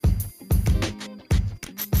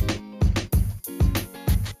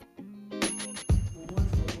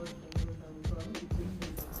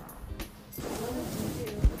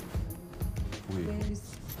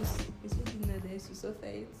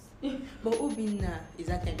But Obinna is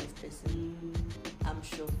that kind of person. I'm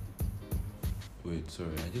sure. Wait, sorry,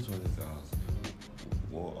 I just wanted to ask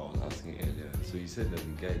what I was asking earlier. So you said that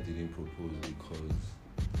the guy didn't propose because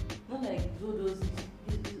Not like do those.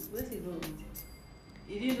 What's he doing?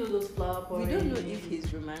 He didn't do those flower We pouring. don't know if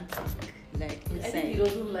he's romantic, like I inside. think he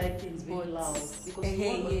doesn't like things being But- loud because he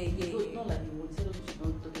yeah, won't- yeah, he yeah, don't- yeah. not like he would say she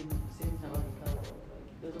don't talk about the same thing about the car. Like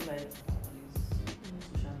he doesn't like on his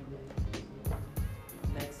social media. He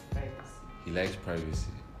likes privacy. he likes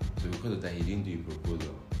privacy. So because of that, he didn't do a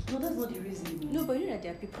proposal. No, that's not the reason. No, but you know that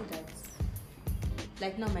there are people that,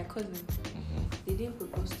 like now my cousin, they didn't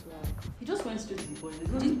propose to her, He just went straight to the point.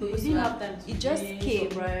 Didn't He propose didn't to have her. time to He just be came.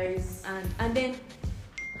 surprise. and then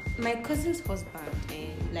my cousin's husband,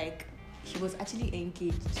 like he was actually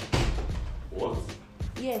engaged. What?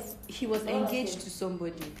 Yes, he was Oh, engaged okay. to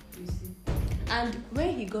somebody, You see. and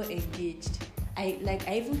when he got engaged, I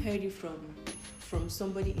even heard it from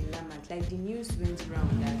somebody in Lamat. Like the news went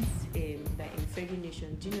around that in Ferry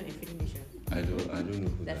Nation. Do you know in Ferry Nation? I don't know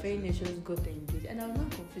who That that Ferry is. Nations got engaged, and I was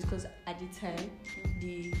not confused because at the time,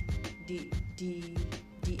 the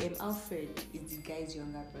Alfred is the guy's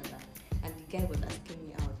younger brother, and the guy was asking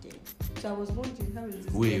me out there. So I was wondering how is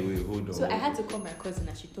this? Wait, going? hold on. So I had to call my cousin,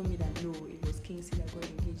 and she told me that no, it was Kingsley that got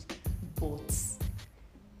engaged, but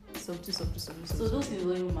something. So those things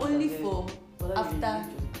don't even matter. Only then. for Whether after you're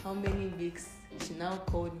engaged how many weeks she now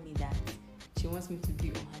called me that she wants me to be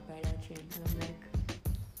on her bridal train, and I'm like,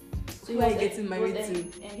 So who he are was you getting married to?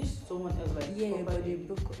 Engaged to someone else, like Yeah, but properly. they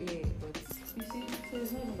broke up. Yeah, but You see, so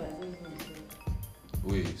it's not even by himself.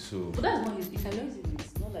 Wait, so But that's not his I know. reason.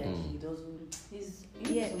 It's not like Mm. he doesn't. He's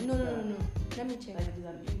yeah, into no. that. Let me check. Like he's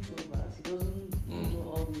an introvert. He doesn't know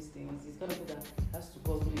all these things. He's kind of that has to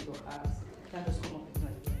go with or ask. He can't just come up with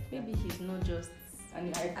like that. Maybe he's not just.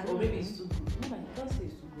 And I or don't maybe know. he's too good. No, man, you can't say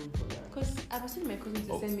he's too good for that. Because I was telling my cousin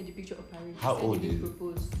to Oh. send me the picture of her ring. How She said old he is didn't it?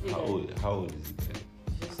 propose. Yeah, how old is the guy?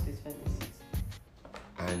 Just this 56.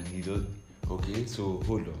 And he does. Okay, so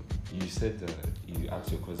hold on. You said that you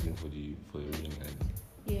asked your cousin for a ring, and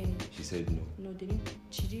Yeah. she said no. No, they didn't.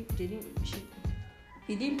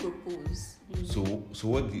 He didn't propose. So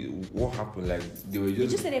what happened? Like they were He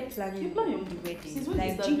just. just started planning You plan your the wedding. Since when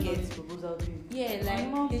Like, did do you you get get? this proposal thing? Yeah, My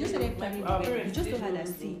mom like he just did. started planning the Our wedding. He parents just told her did that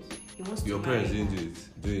do see, he wants Your to parents marry didn't her.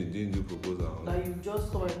 do it. Didn't do proposal. That you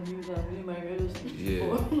just come and do that and really marry all those things. Yeah.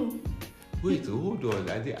 before. Wait, hold on.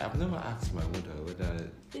 I've never asked my mother whether.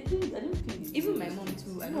 I don't think it's Even my mom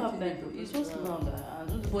too, I You don't have think time. they It's just proposed around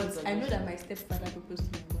that. But I know that my stepfather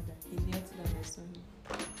proposed to my mother. He knelt down and I saw him.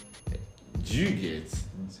 Do you get?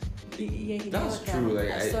 He That's knelt down. true,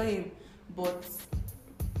 like, I saw him, but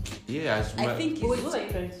Yeah, I think But it's what are you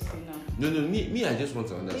trying to say now? No. Me. I just want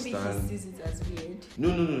to maybe he understand. sees it as weird.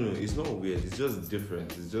 No. It's not weird. It's just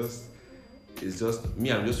different. It's just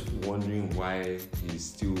me. I'm just wondering why he's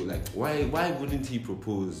still like. Why wouldn't he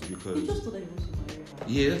propose? Because He just thought that he wants to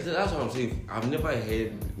marry her. yeah, that's what I'm saying. I've never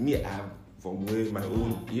heard me. I've from where my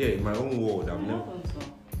own my own world. I've It never. happens now.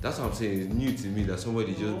 That's what I'm saying. It's new to me that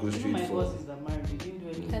somebody just goes Even straight my for. bosses that married, they didn't do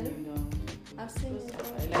anything. Hello? down. I've seen Just, it. I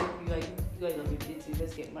like you guys have been dating,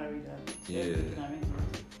 let's get married and Yeah. making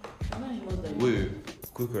arrangements. And now he knows that Wait,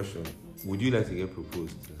 quick question. Would you like to get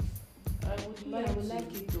proposed to? I would Yeah, like I would to.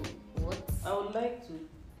 like you to. What? I would like to,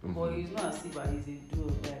 but Mhm. it's not as if I is a do or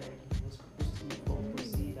die like he was supposed to for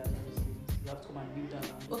proceed and those things. You have to come and kneel down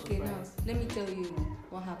and be Okay, now surprised. let me tell you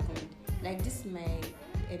what happened. Like this,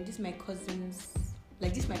 my cousins.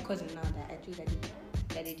 Like this, my cousin now that I told that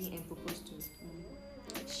they didn't propose to.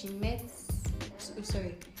 She met.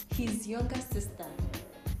 Sorry, his younger sister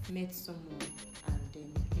met someone, and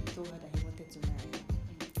then he told her that he wanted to marry her.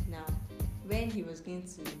 Now, when he was going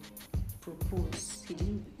to propose, he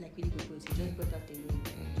didn't like really propose. He just brought out the ring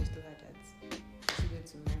and just told her that she's going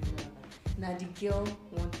to marry her. Now the girl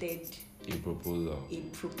wanted A proposal. a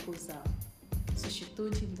proposal. So she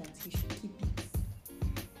told him that he should keep it.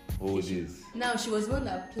 Hold this. Now she was one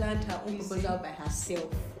that planned her own You see? proposal by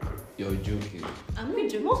herself. You're joking. I'm not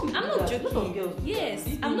joking. Most people I'm do not that. Most of joking. girls do Yes,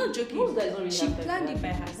 that. I'm not joking. Most guys don't really She have time planned for it by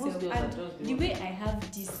that. herself. Most girls are And just the one. way I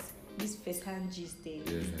have this first-hand gist there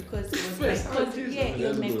is Yeah. because it was First-hand my cousin. gist. Yeah, it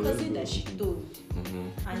was my Let's go, cousin that let's she go. told.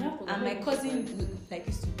 Mm-hmm. And my cousin like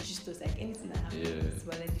used to gist us like anything that happens. Yeah.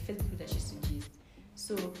 But like the first people that she used to gist.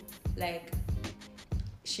 So like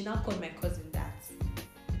she now called my cousin that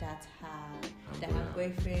her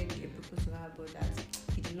boyfriend he proposed to her, but that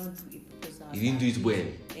he did not do a proposal. He didn't do it well.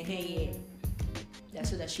 Yeah. That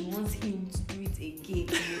so that she wants him to do it again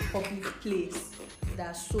in a public place.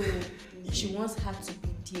 That so she wants her to be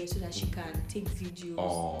there so that she can take videos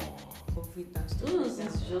of it and stuff. Those like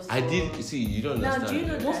things that. just. I did. You see, you don't Now, understand. do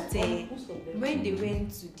you know Most that most of them. when they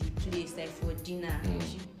went to the place like for dinner, Mm.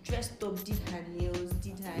 she dressed up, did her nails,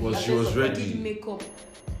 did her Well, hair, she was ready. did makeup.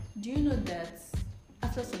 Do you know that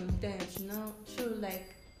after some time she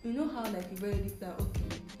like, you know how like you already thought,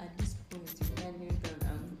 okay, at this point you had kneel down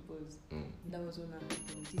and propose. Mm. That was when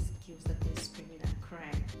happened. This girl started screaming and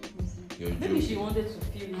crying. You're Maybe she joking. wanted to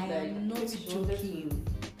feel it. I like, am not maybe she wanted to- joking.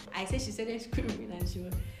 I said she started screaming and she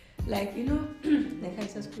was like, you know, like I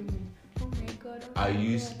started screaming. Oh my god. Oh my I God."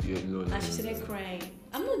 used no. And she started crying.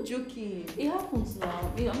 I'm not joking. It happens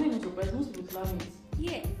now. I'm not even surprised. Most people plan it.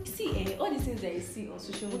 Yeah, see, all these things that you see on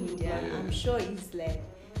social media, Yeah. I'm sure it's like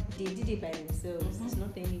they did it by themselves. It's not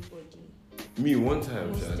anybody. Me one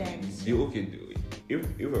time, Most Sha, times. if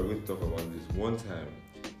we're going to talk about this, one time,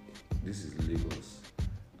 this is Lagos,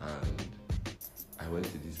 and I went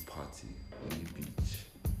to this party on the beach.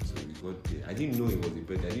 So we got there. I didn't know it was a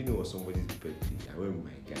birthday. I didn't know it was somebody's birthday. I went with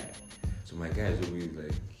my guy. So my guy is always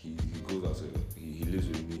like, he goes out, so he lives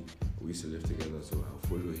with me. We used to live together, so I'll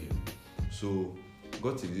follow him. So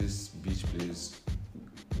got to this beach place,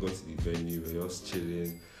 got to the venue, we were just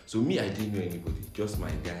chilling. So me, I didn't know anybody, just my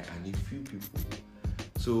guy and a few people.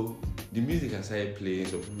 So the music I started playing,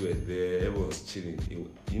 so people were there, everyone was chilling.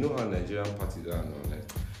 You know how Nigerian parties are now, like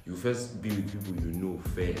you first be with people you know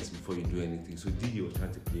first before you do anything. So DJ was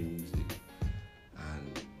trying to play music,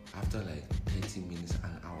 and after like 30 minutes,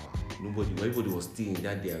 an hour, everybody was still in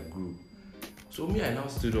that their group. So me, I now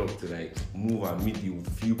stood up to like move and meet the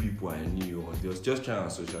few people I knew, or they was just trying to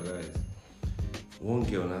socialize. One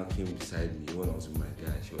girl now came beside me when I was with my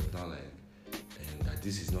guy. She was now like, that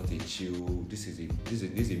this is not a chill. This is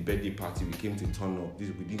a birthday party. We came to turn up. We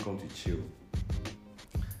didn't come to chill.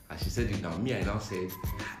 And she said it now. Me, I now said,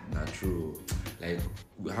 not true. Like,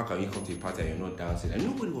 how can you come to a party and you're not dancing? And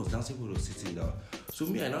nobody was dancing. Everybody was sitting down. So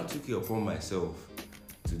me, I now took it upon myself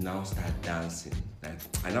to now start dancing. Like,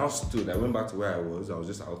 I now stood. I went back to where I was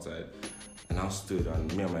just outside. And I stood,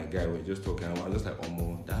 and me and my guy were just talking. I was just like,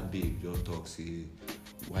 oh, that babe just talk, say,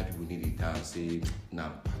 why people need a dance, say, nah,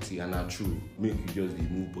 party, and not true, make you just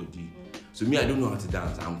move body. So me, I don't know how to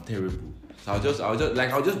dance. I'm terrible. So I was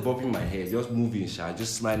just bopping my head, just moving, shy,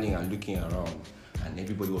 just smiling and looking around, and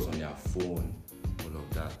everybody was on their phone, all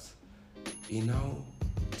of that. It now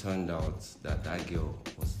turned out that girl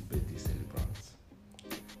was the birthday celebrant.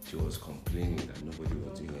 She was complaining that nobody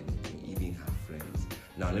was doing anything, even her friends.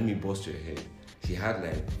 Now let me bust your head. She had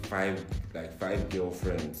like five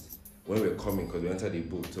girlfriends when we were coming, because we entered the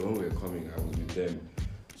boat. So when we were coming, I was with them.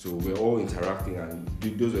 So we were all interacting, and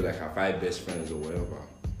those were like her 5 best friends or whatever.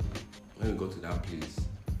 When we got to that place,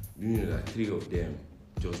 you know that 3 of them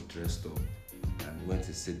just dressed up and went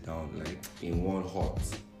to sit down like in one hut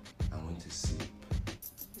and went to sleep.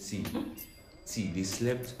 See, they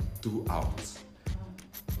slept throughout.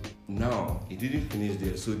 Now, it didn't finish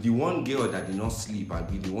there. So the one girl that did not sleep, I'd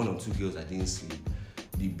be the 1 or 2 girls that didn't sleep.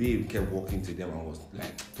 The babe kept walking to them and was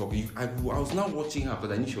like talking. I was not watching her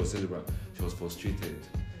because I knew she was celebrating. She was frustrated.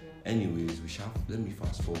 Anyways, let me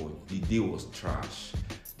fast forward. The day was trash.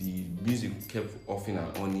 The music kept offing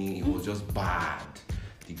and on. It was just bad.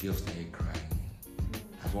 The girl started crying.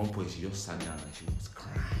 At one point, she just sat down and she was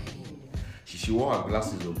crying. She wore her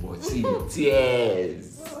glasses, but see the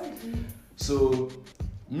tears. So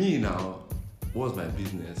me now, what's my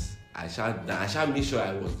business? I shall make sure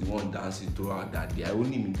I was the one dancing throughout that day. I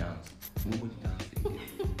only me dance. Nobody danced again.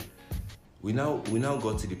 We now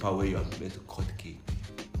got to the part where you are meant to cut cake.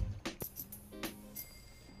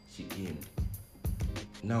 She came.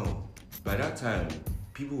 Now, by that time,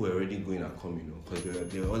 people were already going and coming, because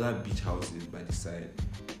there were other beach houses by the side.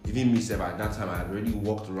 Even me, at that time, I had already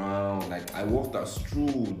walked around. Like, I walked out,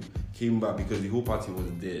 strolled, came back because the whole party was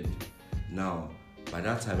dead. Now, by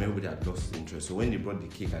that time, everybody had lost interest. So when they brought the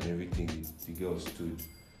cake and everything, the girls stood.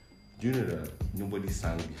 Do you know that nobody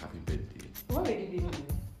sang the happy birthday? What did you do?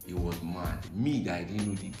 It was mad. Me, that I didn't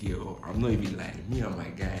know the girl. I'm not even lying. Me and my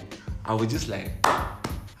guy, I was just like,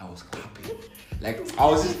 I was clapping. Like I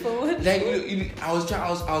was just, like I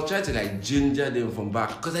was trying to like ginger them from back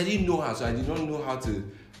because I didn't know her, so I did not know how to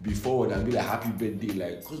be forward and be like happy birthday,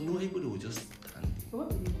 like because no, everybody was just standing.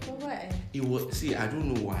 Why? It was I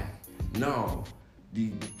don't know why. Now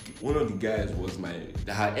one of the guys was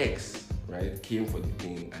her ex, right? Came for the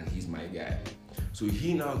thing, and he's my guy. So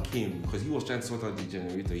he now came because he was trying to sort out the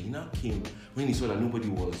generator. He now came when he saw that nobody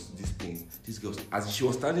was this girl, as she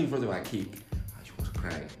was standing in front of her cake and she was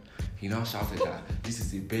crying. He now shouted that this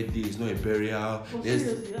is a birthday, it's not a burial. Oh,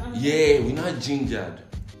 seriously? Yeah, we now gingered.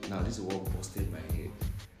 Now this is what busted my head.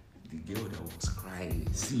 the girl that was crying.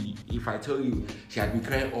 See, if I tell you, she had been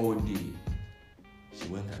crying all day. She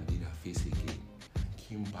went and did her face again, and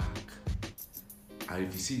came back. And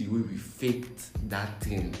if you see the way we faked that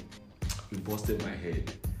thing, it busted my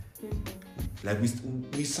head. Like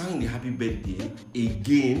we sang the happy birthday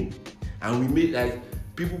again, and we made like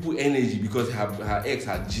people put energy because her ex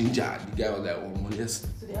had ginger. The guy was like, oh yes.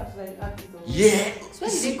 So they have to like act it all. Yeah. So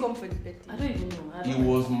when did they come for the birthday? I don't even know. He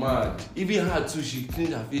was mad. Even her too, she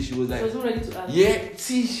cleaned her face. She was like, She wasn't ready to act. yeah,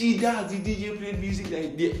 see, she does. The DJ played music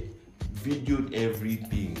like they videoed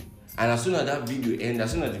everything. And as soon as that video ended,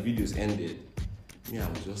 as soon as the videos ended, me, I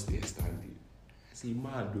was just there standing. I say,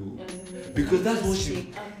 mad though. Because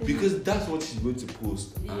that's what she's going to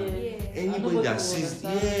post. Yeah. And Yeah. anybody that sees,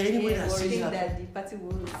 anybody that sees think her, that the party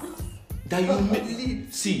was that you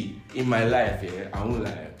make, see, in my life, I won't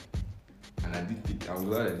lie. And I'm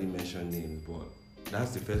glad I didn't mention names, but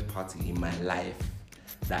that's the first party in my life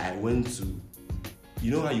that I went to.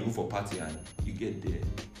 You know how you go for party and you get there,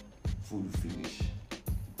 food finish.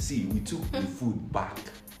 See, we took the food back.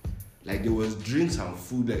 Like there was drinks and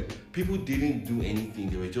food. Like people didn't do anything.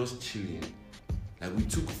 They were just chilling. Like we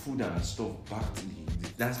took food and stuff back to the.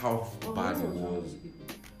 That's how bad it was.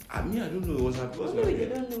 I mean, I don't know. It was at Well, maybe they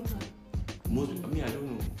don't know her. I don't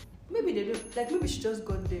know. Maybe they don't. Like maybe she just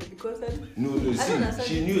got there because I don't. No. I don't See, understand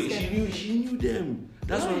she this knew them.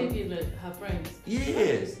 That's why what. they like her friends. Yeah. Why are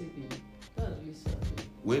they sleeping? That was really sad.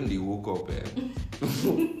 When they woke up,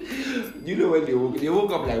 you know when they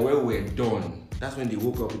woke up like when we're done. That's when they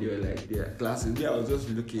woke up. They were like their classes. Me, I was just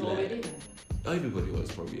looking like. Already? Everybody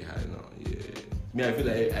was probably high now. Yeah. Me, I feel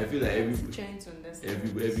like everybody. Trying to understand.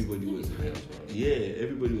 Everybody was high as well. Yeah,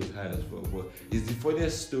 everybody was high as well. But it's the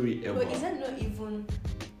funniest story ever. But is that not even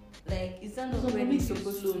like? Is that not So when maybe it's you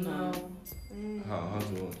supposed slow to now. now? Mm. How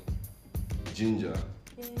to what? Ginger.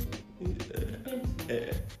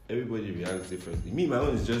 Everybody reacts differently. Me, my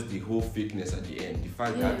own is just the whole fakeness at the end. The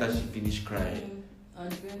fact that after she finished crying,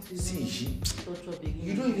 And friends is see, touch up again.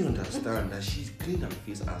 you don't even understand that she cleaned her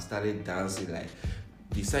face and started dancing like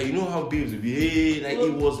this. You know how babes will be, hey, like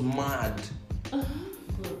it was mad.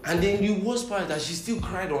 And then the worst part is that she still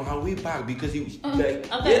cried on her way back because it was like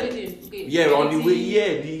on the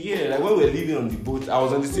way, like when we were leaving on the boat, I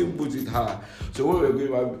was on the same boat with her. So when we were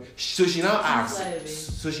going, so she now asked.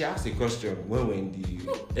 So she asked a question when we're in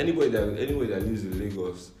the anybody that lives in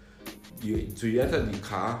Lagos. You enter the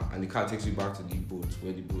car and the car takes you back to the boat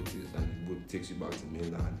where the boat is, and the boat takes you back to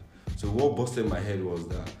mainland. So what busted my head was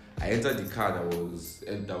that I entered the car that was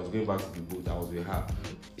going back to the boat. I was with her.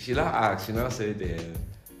 She now said,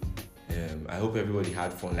 I hope everybody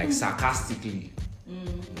had fun, like sarcastically. You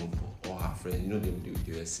know, all her friends,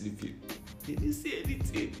 they were sleeping. They didn't say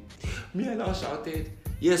anything. Me and I shouted,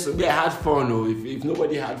 yes, so me, I had fun. Oh, if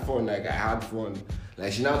nobody had fun, like I had fun.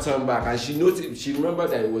 Like she now turned back and she remembered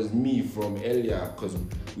that it was me from earlier because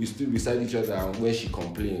we stood beside each other and when she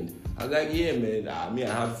complained. I was like, yeah, man,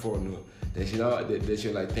 I had fun. Oh. Then she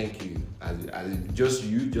was like, thank you. As just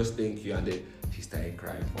thank you. And then she started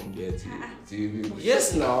crying from there to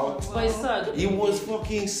yes, now. But it's sad. It was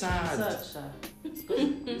fucking sad. It's sad.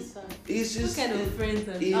 It's sad. It's just What kind of friends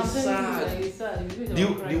are it's sad. It's sad.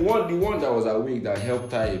 The one that was awake that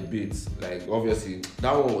helped her a bit, like obviously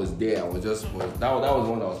that one was there. That was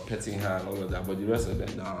one that was petting her and all of that. But the rest of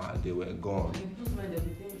them, nah, they were gone.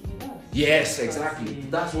 Yes, exactly.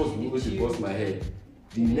 That's what always bust my head.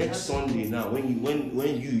 The next Sunday now, when you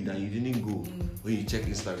didn't go, when you check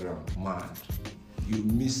Instagram, man, you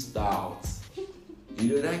missed out.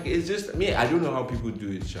 Like it's just me. I don't know how people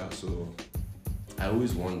do it, so I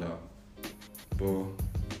always wonder. But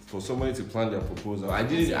for somebody to plan their proposal, I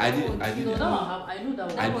didn't. I know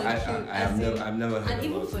that one. I've never heard and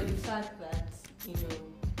even about for it. the fact that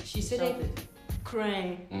she started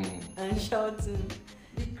crying and shouting.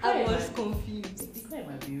 I was confused. The cry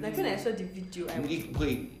might be Like when I saw the video, I was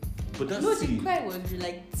Wait, but that's the cry was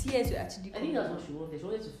like tears were actually. I think that's what she wanted. She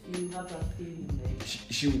wanted to have that feeling like.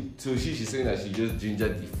 She's saying that she just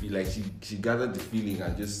gingered the feel, like she gathered the feeling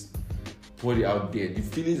and just put it out there. The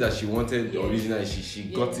feelings that she wanted originally, she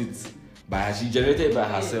got it by she generated it by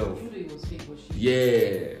herself. Even though it was fake, but she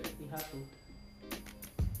it had to.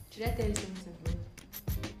 Should I tell you something?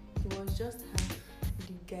 It was just her,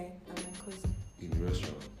 the guy, and my cousin. in the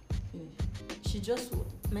restaurant.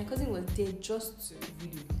 My cousin was there just to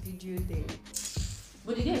video them.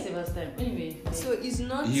 But the guy said last time. Anyway. So it's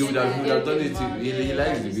not. He would have done it. He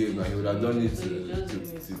likes the yeah, babe, man. He would have done it so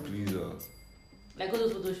to please her. Like all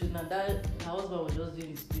those photo shoots now, that her husband was just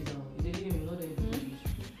doing his please her. He didn't even know that he was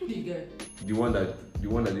the guy. The one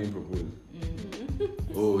that didn't propose. Mm-hmm.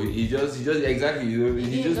 Oh, he just exactly.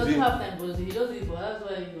 He just doesn't did. have time, but he just did it. But that's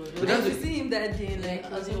why he was But Like that's you see him that day,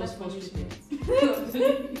 like as he was frustrated.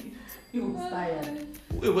 frustrated. He was tired.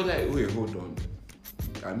 Wait, hold on.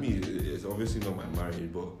 I mean, it's obviously not my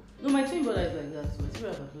marriage, but No, my twin brother is like that. So my twin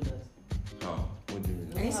brother can do that. how? What do you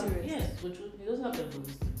mean? Are you Doesn't have- serious? Yes, but he doesn't have time for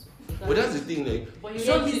this thing. So he can't- But that's the thing, like. But you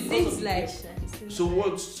So don't he see because sings of like the- shy. He sings So like-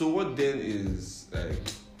 what? So what then is like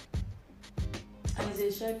And he's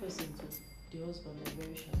a shy person too. The husband is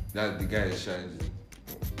very shy. that the guy is shy?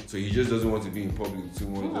 So he just doesn't want to be in public too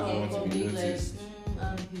much. Doesn't want to be noticed.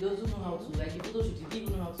 And he doesn't know how to like the photo shoot. He didn't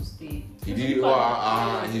even know how to stay. He Some did- people oh,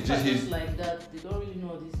 are- he just- people are like that. They don't really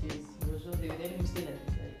know these days. It was just they would let him stay like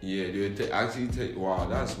this. Like. Yeah, they would actually. Wow,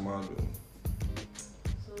 that's smart though.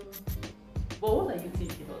 So, but what are you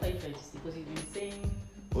thinking? What are you trying to say? Because you've been saying.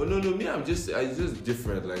 Oh no, me, it's just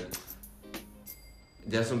different. Like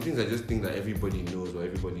there are some things I just think that everybody knows or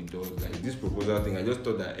everybody does. Like this proposal thing, I just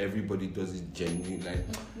thought that everybody does it genuinely. Like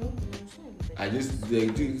I just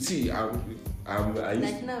like see, I used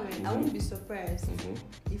Like now, I won't be surprised Mhm.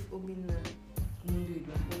 if Obinna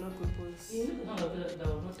will not propose. Yeah, no, that was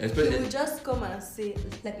not. He Especially will just come and say,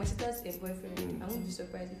 like my sister's a boyfriend. Mm. I won't be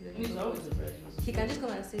surprised if Me he too, I was propose. surprised. He can just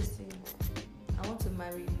come and say, "See, I want to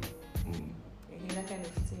marry you." mm, And that kind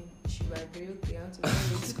of thing. She will agree, okay, I want to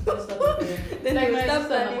marry you. Then they will my start sister,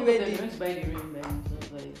 planning both of them wedding. went to buy the ring.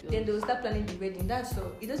 Like, Then they will start planning the wedding. That's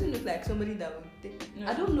all. It doesn't look like somebody that will take. No.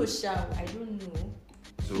 I don't know, Shao. I don't know.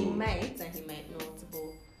 so He might and he might not.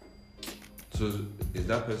 But so is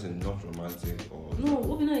that person not romantic or No,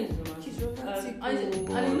 Obinna is romantic. He's romantic,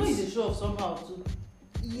 And I know he's a show off somehow too.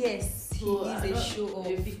 yes, he So, I is a don't- show a off.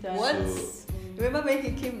 big time. What? So- Remember when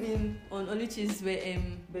he came in on Oluchi's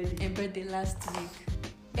birthday last week?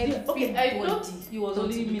 Yeah, okay, I Everybody thought he was thought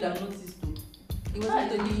only to me look that at- noticed too. It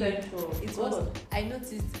wasn't only you. It It was. I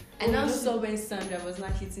noticed. I Oh, now you saw when Sandra was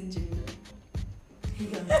not hitting Jimmy. He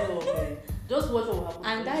can show off. Just watch what will happen.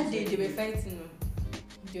 And that day they were fighting.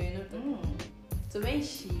 They were not. Mm. So when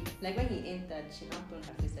when he entered, she now turned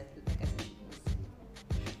her face like I said she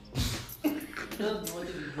was. Just be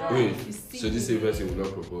watching the drama. wait? You see So this him. same person will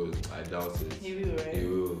not propose? I doubt it. He will, right? He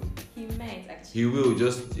will. He might actually. He will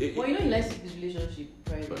just. Well, you know he likes his relationship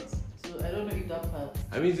private. So I don't know if that part.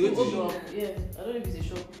 I mean, it's going Oh, to. sure. Yeah, I don't know if it's a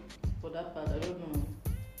show for that part. I don't know.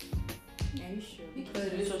 Are you sure? He keeps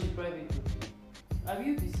his relationship private. Too. Have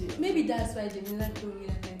you been seeing? Maybe that's why Jamila told me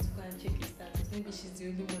that time to go and check his status. Maybe she's the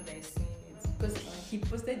only one that is seeing it. Because he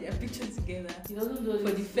posted their picture together He doesn't do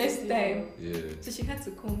for the first time. Yeah. So she had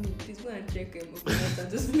to call me, please go and check him.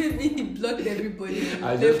 And just maybe he blocked everybody. and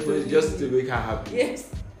I left just put only just to me. make her happy.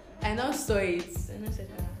 Yes. I now saw it. And I said,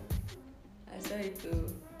 I saw it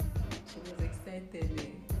too. She was excited.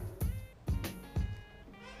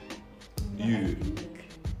 You.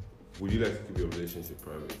 Would you like to keep your relationship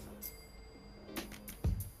private?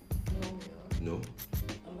 No.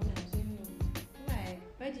 I'm saying no. Why?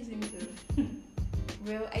 Why do you think so?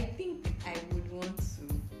 Well, I think I would want to.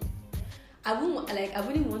 I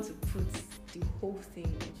wouldn't want to put the whole thing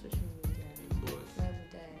on social media. But, Why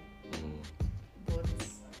would I? mm, But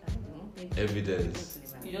I don't know. Maybe Evidence.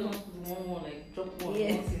 You just want to do one, like drop one,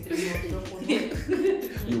 Yes. once in 3 months, drop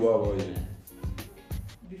one. You are what you.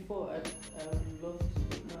 Before, I would love to,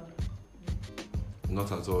 but now.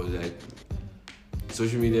 Not at all. Like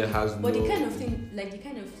social media has But no. the kind of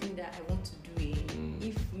thing that I want to do, Mm.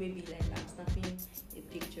 if maybe like I'm snapping a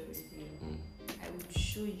picture with you, Mm. I would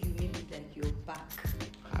show you maybe like your back.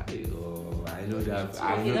 Hi, oh, I know that. So,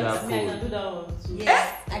 I Okay, know that that's me, I can code. do that one too.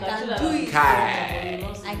 Yes, I But can should do have- it.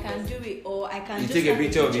 Kai. I can do it, or I can You just take a snap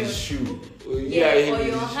picture of his shoe. Oh, Yeah, his or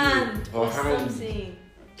your shoe. hand, Or or hand. something.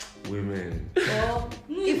 Women. Or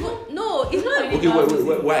even no, it's not. Okay, even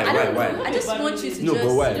wait, why, I don't why? know. I just want you to No, just.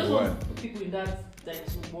 but why? I just want to put people in that like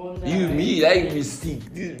to wonder. You, like, me, like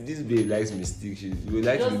mystique. This babe likes mystique. She would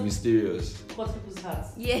like to be Just- mysterious. cut people's hearts.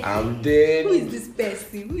 Yeah. I'm dead. Who is this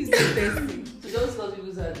person? Who is this person? So just cut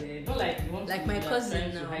people's hearts. Not like you want Like to my be, cousin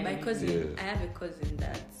trying to now. hide My it. cousin. Yeah. I have a cousin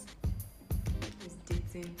that is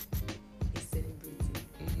dating a celebrity.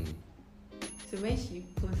 Mhm. So when she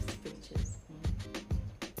posts pictures,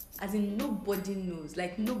 as in nobody knows.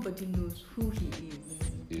 Like nobody knows who he is.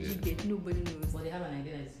 Yeah. You get nobody knows. But they have an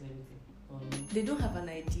idea that it's celebrity. Or no? They don't have an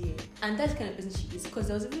idea, and that's the kind of person she is. Because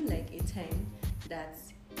there was even like a time that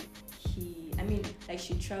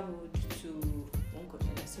she traveled to one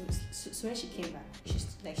country. So when she came back,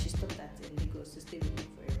 she stopped at Lagos to stay with him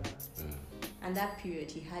for a while. Yeah. And that period,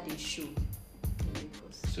 he had a show in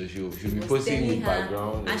Lagos. So she'll He be was posting in telling the her-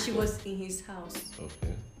 background. And she stuff. was in his house.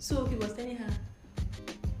 Okay. So he was telling her,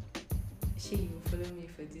 "She, you will follow me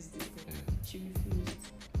for this thing." Yeah. She refused.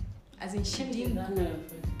 As in, she Maybe didn't that go. kind of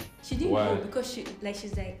friend. She didn't Why? go because she's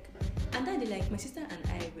like, and then like my sister and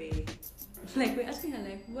I were like we're asking her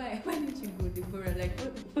like why didn't you go, Deborah? Like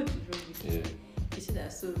what is wrong with you? Yeah. She said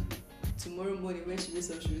that so tomorrow morning when she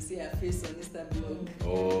wakes up she will see her face on Instagram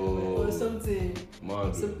Oh. or something.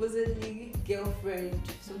 Mad. Supposedly girlfriend,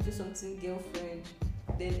 something girlfriend.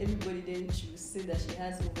 Then everybody then she will say that she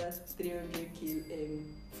has over 300k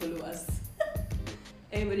followers.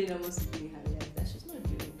 Everybody now wants to be in her life that she's not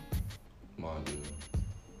doing. Mad.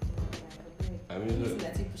 I I mean, mean, look,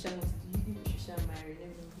 that if Pusha wants to do, if Pusha married, let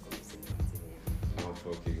me go celebrate. I'm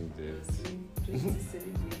fucking dead. Just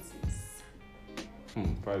celebrate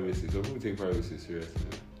Privacy. So people take privacy seriously.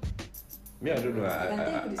 Me, I don't know. I can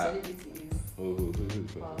tell you who the celebrity is.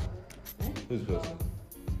 Who's Wow. Eh? Who's Wow. person?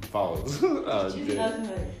 Fouls. I'm She's dead. not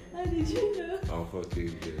like, How did you know? I'm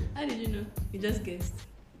fucking dead. How did you know? You just guessed.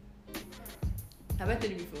 Have I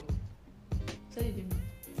told you before? So you didn't.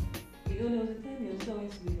 you know, there was a time your sister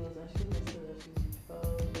went to Lagos and she told my sister that she's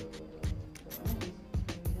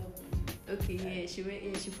Okay, yeah, she went.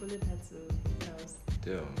 Yeah, she followed her to his house.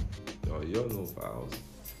 Damn. Oh, you all know Fouls.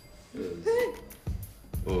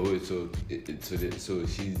 Oh wait, so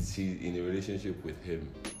she's in a relationship with him,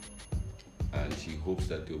 and she hopes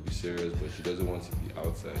that they'll be serious, but she doesn't want to be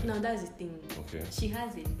outside. No, that's the thing. Okay. She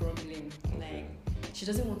has a problem. Okay. Like she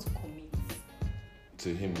doesn't want to commit.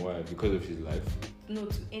 To him, why? Because of his life. No,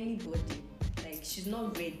 to anybody. Like she's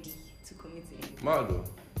not ready to commit to anybody. Mado.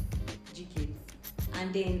 GK.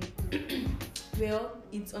 And then, well,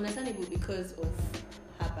 it's understandable because of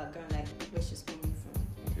her background, like where she's coming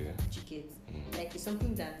from. Okay. GK. Like it's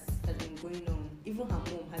something that has been going on. Even her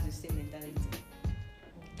mom has the same mentality.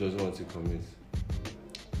 Doesn't want to commit.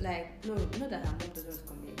 Like no, not that her mom doesn't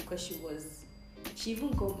commit because she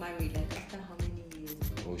even got married like after how many years?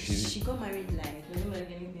 Oh, She got married like They don't like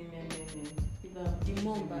anything, people are the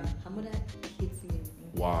mom, but her mother hates me.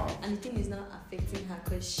 Wow. And the thing is now affecting her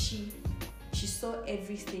because she saw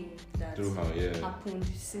everything that Through her, yeah. happened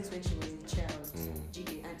since when she was a child.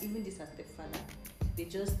 Mm. And even this her stepfather, they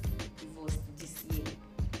just divorced this year.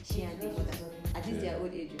 She and the mother. At this their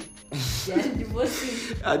old age. They are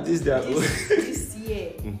divorcing At this, they are. this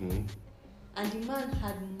year. Mm-hmm. And the man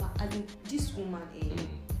had, as in this woman,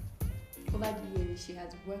 over the years, she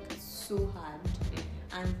has worked so hard,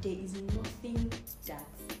 and there is nothing that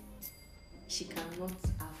she cannot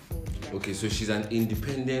afford. Right Okay, now. so she's an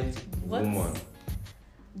independent What? woman.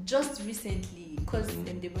 Just recently, because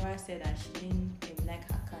Deborah said that she didn't like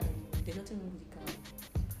her car anymore. There's nothing wrong with the car.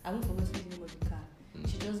 I won't forget the name of the car.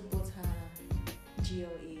 She just bought her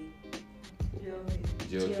GLA.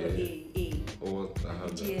 GLA. Oh, I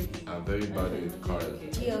have that. GLE. I'm very bad with cars.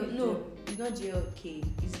 No, it's not GLK.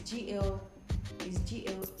 It's GL. It's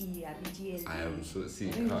GLE. I mean GLE. I am so see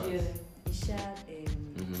I think cars. It's shared.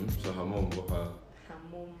 So her mom bought her. Her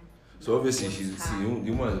mom. So obviously bought she's her.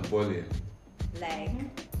 the woman is balling. Like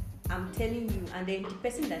I'm telling you, and then the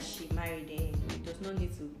person that she married does not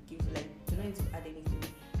need to give do not need to add anything.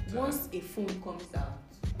 Once a phone comes out,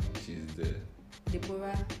 She's there.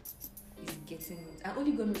 Deborah is getting it. And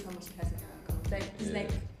only God knows how much she has in her account. Like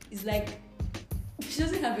it's like she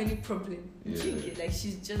doesn't have any problem. Yeah. Like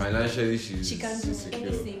she's just Financially, she can do secure.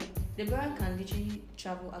 anything. Deborah can literally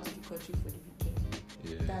travel out of the country for the weekend.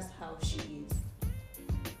 Yeah. That's how she is.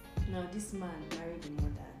 Now this man married the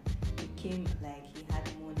mother. He came like he had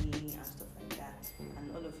money and stuff like that.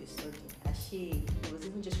 And all of a sudden, it was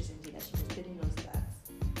even just recently that she was telling us that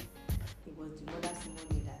it was the mother's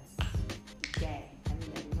money that the guy, that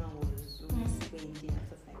the man was always spending and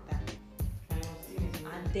stuff like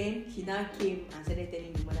that. And then he now came and started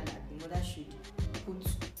telling the mother that the mother should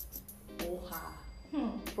put all her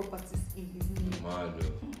properties in his name. Mad.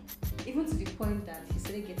 Even to the point that he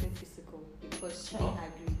started getting physical because she didn't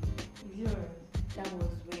agree. That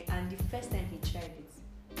was when, and the first time he tried it,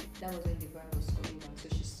 that was when the bride was coming down, so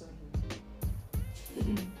she saw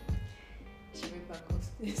him. She went back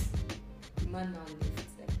upstairs. The man now left,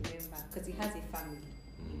 like he went back, because he has a family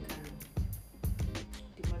in Ghana.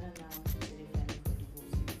 The mother now started filing for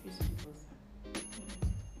divorce. He refused to divorce her.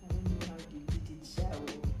 I don't know how they did it,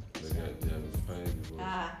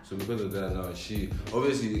 So because of that now, she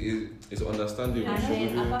obviously it's understandable. And She then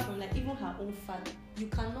wouldn't- apart from like even her own father, you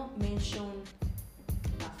cannot mention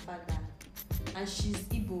her father, and she's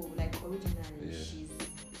Igbo like originally. Yeah.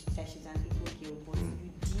 She's an Igbo girl, but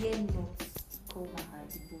you dare not call her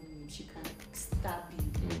Igbo name. She can stab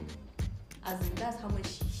you. As in that's how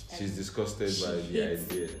much She's disgusted she by the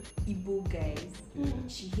hates idea. Igbo guys. Yeah.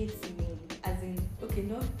 She hates men. As in okay,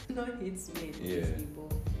 not hates men. Yeah. Hates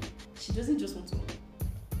Igbo. She doesn't just want to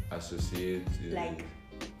Associate. like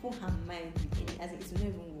put her mind with any, as in it's not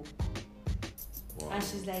even work. And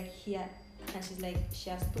she's like, she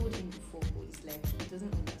has told him before, but it's like he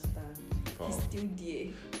doesn't understand. Wow. He's still there.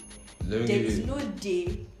 Let me There give is you- no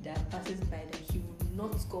day that passes by that he will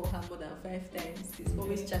not call her more than 5 times. He's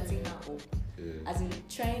always chatting her up, Yeah. as in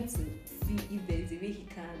trying to see if there is a way he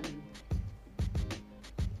can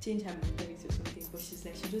change her mentality or something. But she's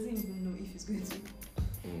like, she doesn't even know if he's going to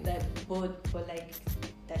that. But like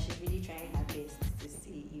that, she's really trying her best to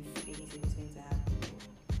see if anything is going to happen.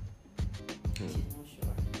 But she's not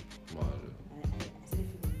sure. Mad. I said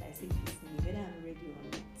if I say it's me, whether I'm ready or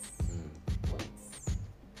not. What?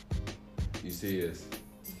 You say yes.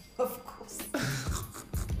 Of course.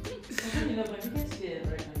 You know, but you can say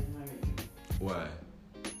right now he's married. Why?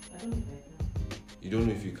 I don't think I can. You don't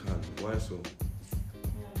know if you can. Why so?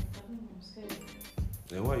 Yeah, I don't know, I'm scared.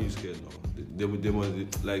 Then why are you scared now?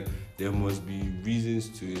 There must be reasons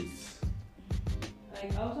to it.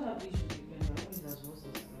 Like, I also have issues with men, but I don't think that's worse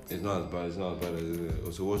than that. It's not as bad as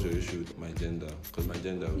it. So what's your issue with my gender? Because my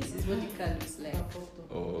gender. This is what the car looks like. I'm fucked up.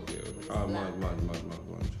 Oh, okay. It's Ah, black. mad.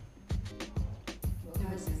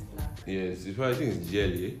 Yours is black. Yes, it's probably, I think it's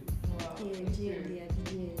jelly. Wow.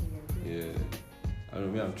 Yeah. I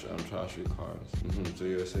don't know, I'm trash with cars. So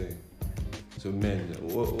you're saying. So men,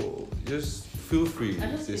 just feel free.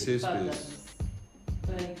 I just It's a think safe the fact space.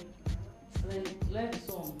 that it's, life is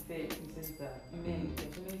so unfair in the sense that men,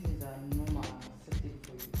 there's so many things that are normal and acceptable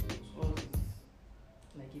for you. Scores is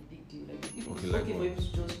like a big deal. Like, if Okay, it's like okay for what? you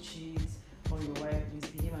to just cheat on your wife,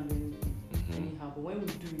 misbehave and do anything anyhow, but when we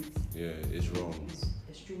do it, Yeah, it's wrong. it's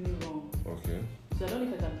extremely wrong. Okay. So I don't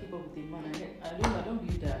know if I can keep up with a man. I don't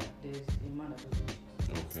believe that there's a man that doesn't cheat.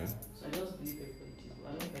 Okay. So I just believe everybody cheats,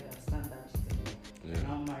 but I don't know if I can stand that cheating. Yeah.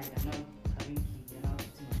 I'm now married, I'm now having kids, I'm now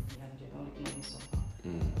cheating on me, and you're not looking at me somehow.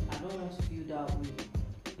 I don't want to feel that way.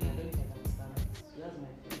 I don't know if I can stand it. So that's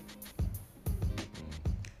my fear.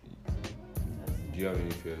 Do you have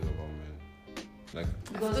any fears about men? Like,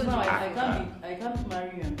 Because now I can't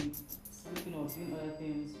marry you and be sleeping or doing other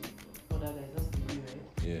things with other guys. That's the deal,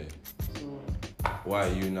 right? yeah. So Why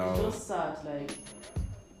are you it's now? just sad, like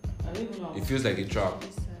I don't even know. It feels like a trap.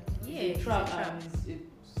 Yeah, it's it's a trap, a trap. and it's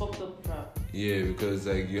a fucked up trap. Yeah, because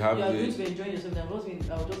like you have You are going the. to be enjoying yourself.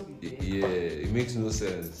 I'll just be there. Yeah, it makes no It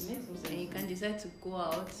sense. makes no sense. And you can decide to go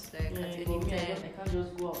out like Yeah, at any for me, I time. can't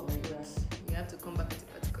just go out like that. You have to come back at a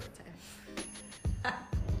particular time.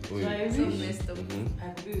 So I So wish messed up. Mm-hmm. I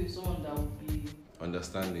could be with someone that would be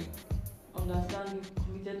Understanding. understanding,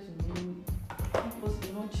 committed to me. If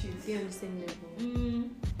possible, not cheat. Be on the same level.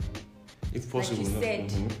 If possible, like you not. said,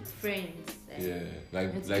 Mhm. friends. Yeah, you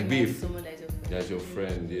like have to like be married beef. to someone that's your friend. That's your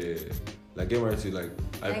friend. Yeah, like get married to like.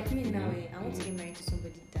 Like me now, mhm, I want to mhm. get married to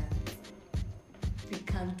somebody that we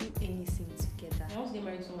can do anything together. I want to get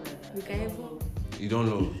married to someone like that. We can I don't even- know. You don't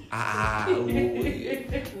know.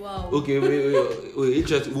 Wow. Okay, wait.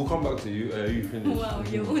 Interesting. We'll come back to you. You finish. Wow,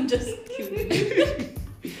 your own just killed me.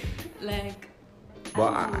 Like,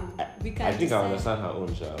 But I don't know. We can I think I decide- understand her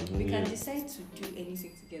own child. We can decide to do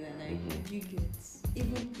anything together. Like, Mhm. you get,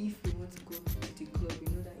 even if we want to go to the club,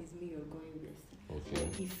 you know that it's me you're going with. Okay.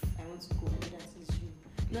 Or if I want to go, I know that it's you.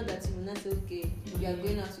 Not that you will not say, okay, you are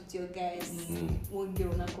going out with your guys. Mm. One girl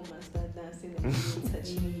will not come and start dancing and you touch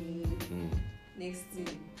me. Mm. Next thing,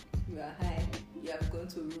 you are high. You have gone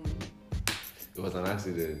to room. It was an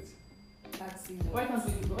accident. Accident. Why can't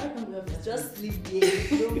we have that? Just leave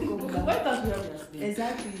there. Don't come Why back. can't we have that?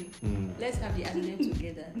 Exactly. Let's have the accident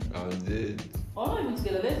together. I'm dead. Or not even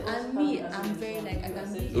together. Let's also And me, have the I'm accident very one. like, I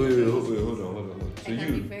can be- Wait, hold on. So I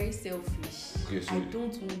can be you, very selfish. okay, so I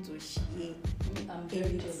don't want to share. I'm very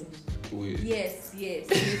Anything. jealous. wait. Yes, me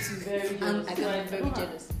too. Very And jealous. I can be very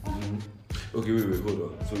jealous. Okay, wait, hold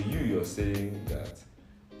on. So you're saying that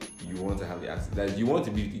you want to have the accident, that you want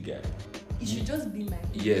to be with the guy. It should just be my.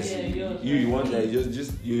 Yes, Yeah, you want that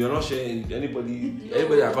just you're not sharing anybody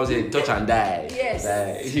that comes here touch and die. Yes.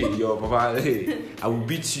 Like, hey, your papa, hey, I will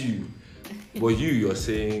beat you. But you're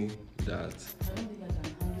saying that I don't think I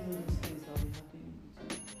can handle these things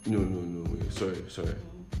that will happen. no, wait, sorry.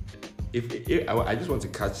 If I just want to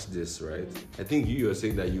catch this right, I think you're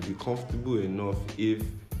saying that you'll be comfortable enough if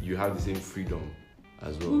you have the same freedom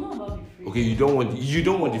as well. No, not about the freedom. Okay, you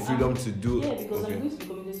don't want the freedom to do. Yeah, because okay. I'm going to be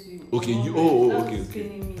committed to you. Okay, I'm you. not Oh, ready. okay, That's okay.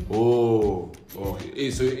 paining me. Oh,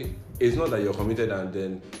 okay. So it's not that you're committed and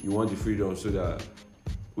then you want the freedom so that.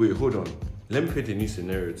 Wait, hold on. Let me paint a new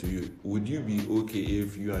scenario to you. Would you be okay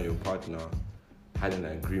if you and your partner had an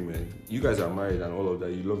agreement? You guys are married and all of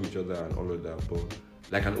that. You love each other and all of that, but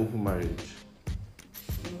like an open marriage.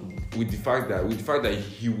 With the fact that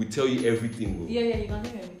he would tell you everything. Yeah, you can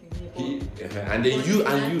tell me everything. Yeah, And then you Can't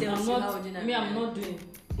and you. tell I'm me how not. would you Me, I'm not doing.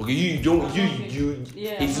 Okay, you don't you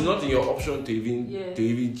Yeah. it's not in your option to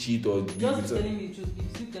even cheat or do Just it. telling me the truth.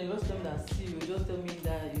 If you can just tell me that see you, just tell me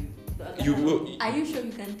that You will. Are you sure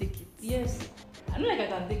you can take it? Yes. I know like I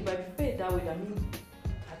can take, but I prefer it that way than me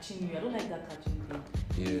catching you. I don't like that catching thing.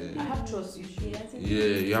 Yeah. I have trust issues. Yeah,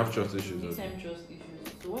 you have trust issues. Big time trust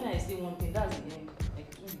issues. So when I say one thing, that's the end. Like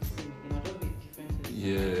it won't be the same. It might just be different. Things.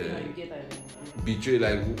 Yeah. You get I don't. Betray,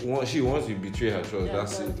 like once you betray her trust, Yeah,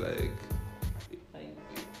 that's it. Like,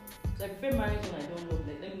 so I prefer marriage when I don't love.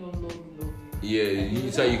 Like let me not love you.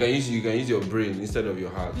 Yeah, so you can use your brain instead of your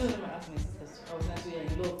heart. You know, when I asked my sister, I was like, so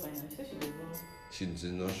yeah, you love finance. She said she doesn't know.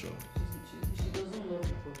 She's not sure. She doesn't love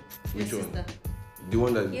people. Which Your one? sister. The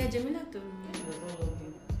one that. Yeah, Jamila told She me. doesn't love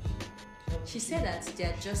him. She said that they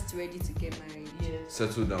are just ready to get married. Yes.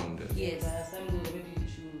 Settle down there. Yes. By the time goes, maybe you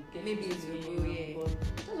should get Maybe to it will me, grow, yeah. But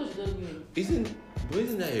that's what she doesn't do.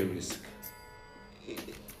 Isn't that a risk?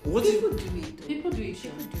 What if People do it though. People do it.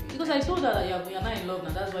 People do it. Because I told her that you're not in love now.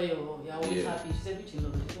 That's why you're always Yeah. happy. She said, which in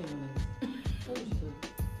love? She said, no. That's what she told.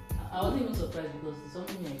 I wasn't even surprised because it's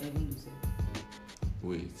something I can even do. Say,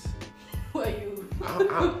 wait? who are you?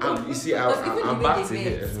 You see, Because even I'm the back way to they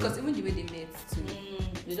met, here. because even the way they met too.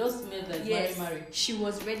 They just met like Yes, marry. she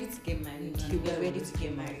was ready to get married. And He was guy ready was to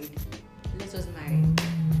get married. Let us marry.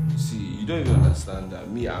 See, you don't even understand that.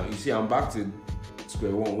 I'm back to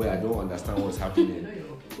square one where I don't understand what's happening.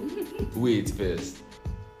 Wait first.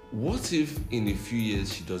 What if in a few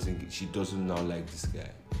years she doesn't now like this guy?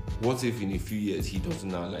 What if in a few years he doesn't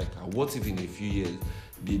now like her? What if in a few years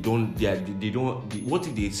what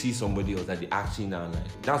if they see somebody else that they actually now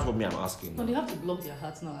like? That's what I'm asking. No, they have to block their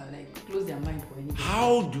hearts now and like close their mind for anything.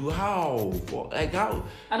 How?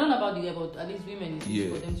 I don't know about the year, but at least women it's easy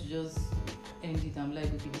Yeah. for them to just end it and be like,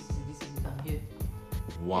 okay, this is it, I'm here.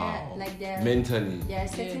 Wow. Yeah, like there Mentally. are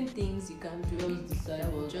certain things you can do Just decide,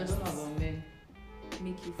 that will but I just don't know about men.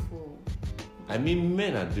 make you fall. I mean,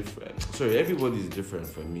 men are different. Sorry, everybody is different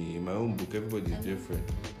for me. In my own book, everybody is different.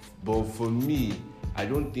 But for me, I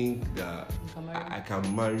don't think that You can marry I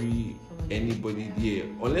can marry anybody there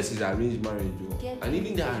unless it's arranged marriage. And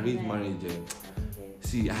even the arranged marriage,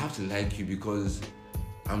 see, I have to like you because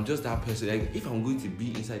I'm just that person. Like, if I'm going to be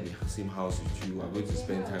inside the same house with you, I'm going to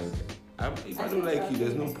spend time with you. If I don't like you,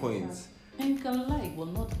 there's no point. And you can like, but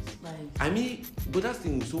not like. I mean, but that's the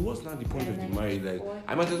thing. So what's now the point of the marriage? Like,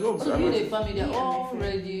 I might as well. So I in might- a family, they're Me and my all friend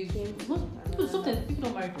ready. came to Sometimes people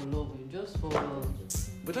don't marry for love, just for.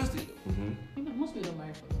 But that's the. Most people don't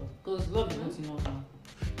marry for love because love is not enough now.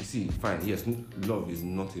 You see, fine. Yes, love is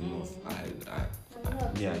not enough. I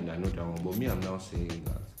know that one. But me, I'm now saying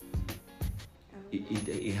that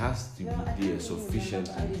it has to be there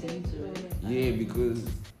sufficiently. At least they need to. Yeah, because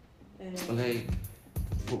like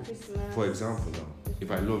for example now, if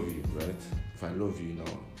I love you, right? If I love you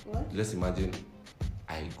now, let's imagine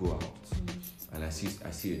I go out and I see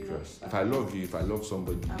a dress. If I love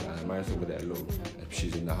somebody and I marry somebody I love, like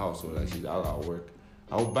she's in the house or like she's out at work,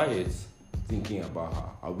 I'll buy it thinking about her.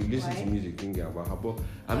 I'll be listening to music thinking about her. But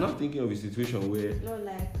I'm not thinking of a situation where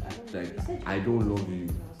I don't love you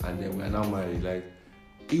and then we're now married. Like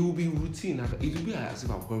it will be routine. It will be as if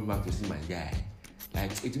I'm coming back to see my guy.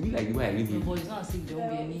 Like it will be like the way I live with. But it's not as if there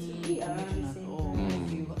won't be any connection at all.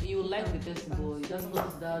 You will like the person, but it doesn't go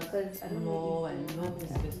to that. No, I love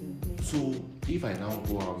this person. So if I now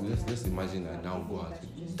go out, let's imagine I now go out.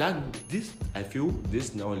 I feel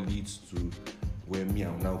this now leads to where me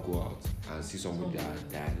I'll now go out and see somebody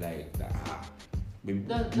that I like maybe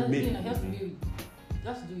That's the thing. It has to be. You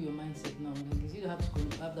have to do your mindset now. Like, you have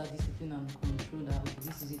to have that discipline and control that okay,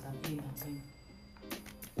 this is it. I'm in.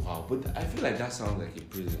 Wow, but I feel like that sounds like a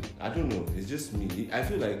prison. I don't know. It's just me. I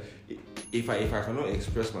feel like if I cannot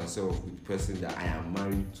express myself with the person that I am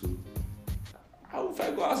married to, how if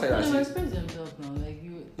I go outside They and will see? express themselves now. Like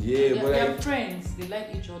you. Yeah, but they're like, friends. They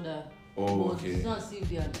like each other. oh, But okay. it's not as if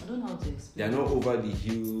they are. I don't know how to explain. They're not over the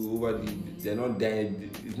hill, they're not dead.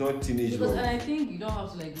 It's not teenage Because love. and I think you don't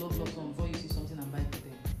have to like love someone before you see something and buy for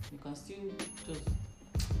them. You can still just.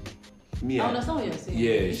 Me, I understand what you're saying.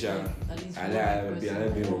 yeah, At least, sure. like, at least I one like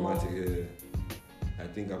person. being romantic. I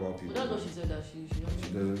think about people. But that's what she said that she She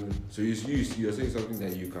don't. doesn't. So you're saying something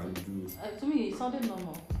that you can do. To me, it sounded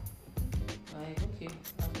normal. Like okay,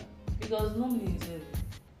 because normally it's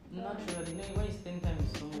naturally, when you spend time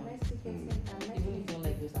with someone, even if you don't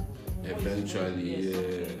like this, Eventually, yeah.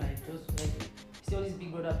 something like just like see all these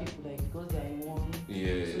big brother people like because they are in one.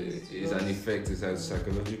 Yeah, So it's an effect. It's a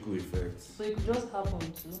psychological effect. So it could just happen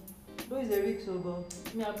too. Though it's a risk, so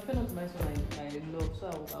but I prefer not to marry someone I love, so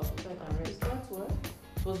I'll prefer I can rest. It's not what?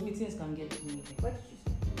 Because meetings can get to me. What did you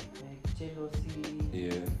say? Like jealousy.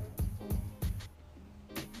 Yeah.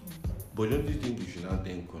 But don't you think you should not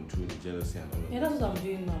then control the jealousy and all of Yeah, that? that's what I'm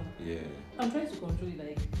doing now. Yeah. I'm trying to control it.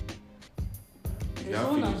 Like, If you there's have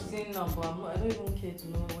someone I'm feelings- seeing now, but I don't even care to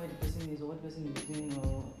know where the person is or what the person is doing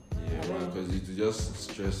or. Yeah, I don't know. because it will just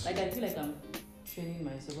stress. Like, I feel like I'm training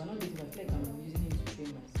myself. I'm not dating, I feel like I'm using him to train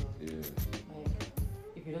myself. Yeah. Like,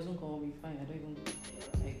 if he doesn't call me, fine. I don't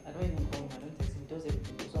even call him. I don't text him. He does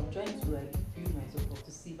everything. So I'm trying to like build myself up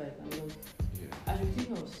to see if I can. Because Yeah. I should think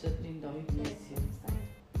of settling down maybe next year.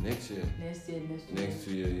 Next year. Next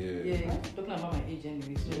Year, yeah. Yeah, talking about my age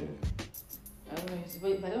anyway. So Yeah. I don't know.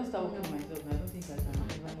 But if I don't start working on myself, I don't think I can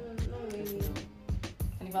ever settle down.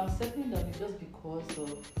 And if I'm settling down, it's just because of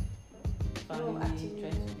family actually,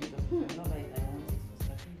 trying to build up. I'm not like I want it to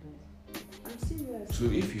start doing. I'm serious. So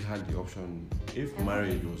if you had the option, if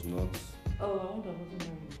marriage was not Oh, I want to wasn't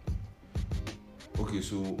married. okay,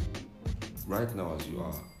 so right now as you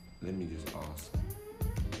are, let me just ask,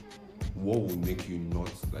 what would make you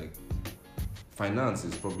not like? Finance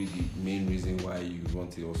is probably the main reason why you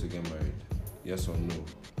want to also get married. Yes or no?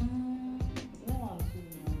 No,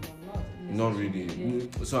 I'm Not really.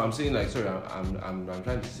 Yeah. So I'm saying like, sorry, I'm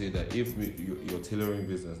trying to say that if your tailoring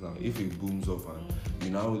business now, if it booms off and you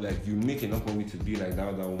know like you make enough money to be like that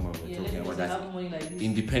other woman we're Yeah, talking let me about just that have money like this.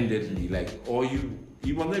 independently, like, or you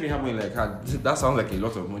must maybe have money like her. That sounds like a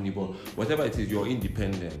lot of money, but whatever it is, you're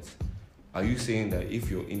independent. Are you saying that if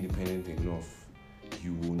you're independent enough,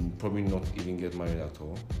 you will probably not even get married at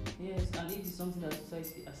all? Yes, and if it's something that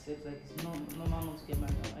society accepts, like it's not normal not to get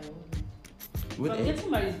married, I wouldn't. Well, But I'm getting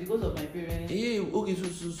married is because of my parents. yeah, okay,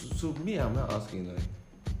 so me, I'm not asking like,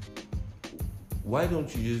 why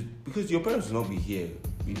don't you just, because your parents will not be here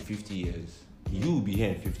in 50 years, you will be here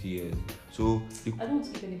in 50 years, so I don't want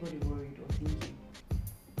to keep anybody worried or thinking.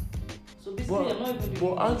 So basically, I'm not even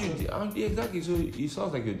doing aren't you exactly, so it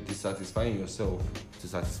sounds like you're dissatisfying yourself to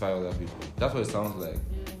satisfy other people. That's what it sounds like.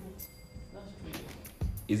 Yeah, that's true.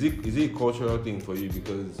 Is it a cultural thing for you?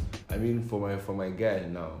 Because I mean, for my guy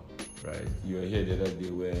now, right? You were here the other day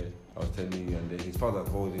where I was telling you, and then his father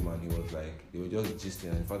called him and he was like, they were just gisting,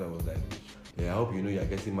 and his father was like, yeah, I hope you know you're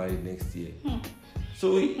getting married next year.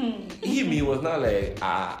 So he was not like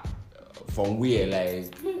from where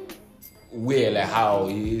like how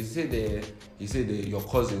he said your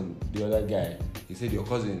cousin, the other guy, he said your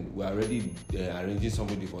cousin, we're already arranging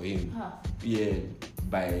somebody for him. Yeah,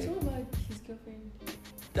 by So what about his girlfriend?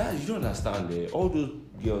 that you don't understand. All those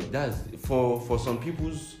girls, that's for some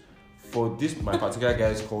people's, for this my particular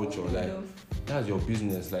guy's culture, like that's your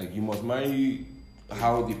business. Like you must marry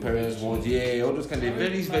how the parents want. Yeah, all those kind of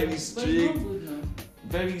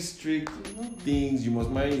very strict things. You must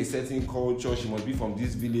marry a certain culture. She must be from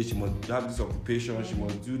this village. She must have this occupation. She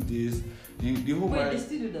must do this. The whole Wait, marriage. they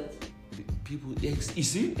still do that? The people, you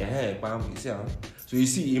see, bam, you see, huh? So you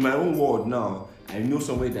see, in my own world now, I know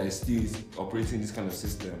somebody that is still operating this kind of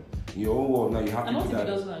system. In your own world now, you have And what people if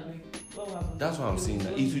he that. doesn't agree? What will happen? That's what I'm saying.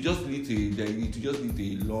 That it will just lead to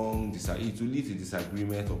a long it will lead to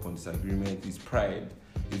disagreement upon disagreement. It's pride.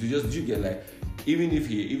 It will just you get like even if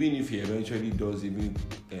he eventually does even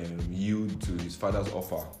yield to his father's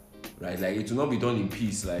offer, right? Like it will not be done in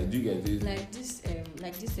peace. Like do you get this? Like this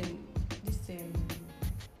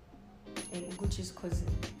Gucci's cousin.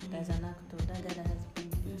 There's an actor. That guy that has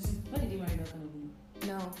babies. Why did he marry that kind of woman?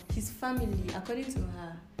 Now his family, according to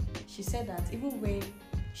her, she said that even when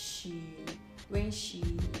she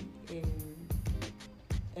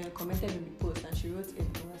commented on the post and she wrote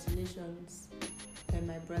congratulations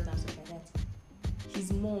my brother and stuff like that,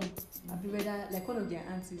 his mom, like one of their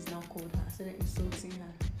aunties now called her, started insulting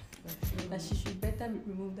her, that she should better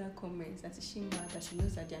remove that comment, that she mad, that she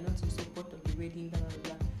knows that they are not in support of the wedding, blah blah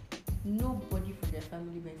blah. Nobody from their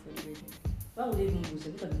family went for the wedding. Why would they even go?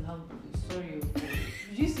 Look at how. Sorry,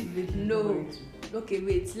 did you see the lady? No. Okay,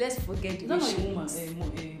 wait, let's forget the Is that not a issue. woman?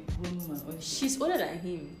 A grown woman? Or She's older than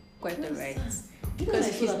him, quite What's alright. that? Because I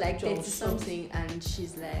saw he's that like picture, I 30 was something and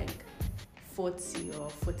she's like 40 or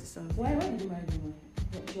 40 something. Why did you marry the woman?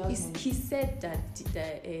 He said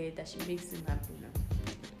that she makes him happy now.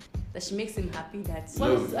 That she makes him happy,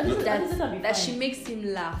 that she makes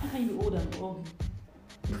him laugh. How can you be old and ugly?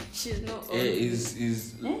 She's not Love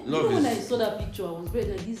Even when I saw that picture, I was very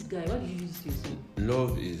like, this guy, why did you use this?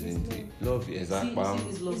 love is indeed love is See this love.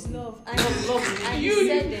 It's love. Love And you. he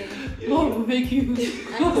said Love will make you. and he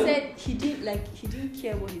said he didn't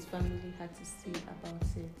care what his family had to say about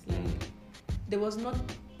it. Like there was not,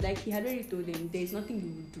 like he had already told them there is nothing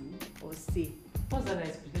you will do or say. What's that I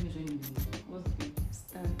pretend to show you? What's the thing?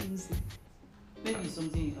 Stand easy. Maybe it's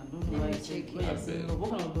something you can don't know Let why me it's check why it. you're saying love. What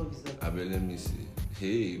kind of love is that? I bet let me see.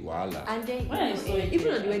 Hey, voila. And then When I saw it,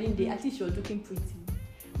 even on the wedding day, at least she was looking pretty.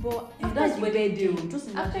 But If after that's the wedding day, wedding,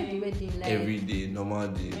 just after the imagine wedding, like Every day, normal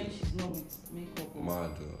day. when she's not with makeup.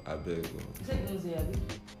 Mad, I beg. You said you don't say, Abi?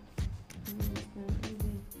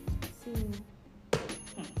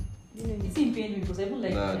 You know, It's in pain me because I don't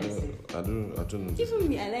like Nah, it myself. I don't know. even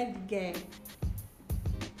me, I like the guy.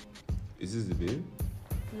 Is this the babe?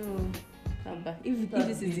 No, Kaba. If That's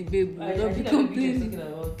this is the big. babe, we'll I not be think I know what you're complaining.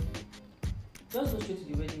 talking about. Just go straight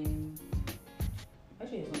to the wedding.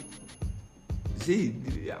 Actually, it's not. See,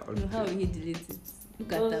 yeah. No, how will he delete it?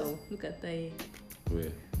 Look at Those- her. Look at her here.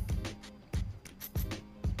 Where?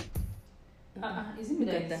 Is it me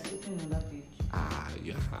Look that at is that. open on that page?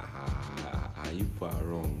 Yeah. You are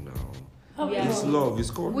wrong now. How Yeah. It's love. It's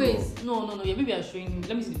called Wait, love. no. Yeah, maybe I'm showing him.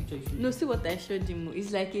 Let me see the picture you showed. No, see what I showed you.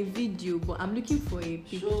 It's like a video, but I'm looking for a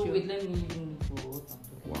picture. Wait, let me even for what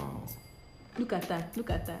I'm talking Wow. Look at her. Look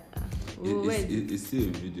at her. It's still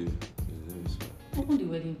a video. Let me see. Open the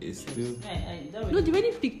wedding It's pictures. still- That No, the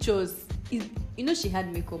wedding pictures is, you know, she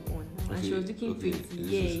had makeup on and she Okay, was looking okay, pretty.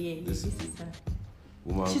 this Yeah, is- yeah. this This is is her.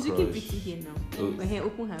 Woman She's crush. looking pretty here now. Oh. Her hair,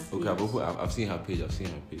 open her face. Okay, I've seen her page.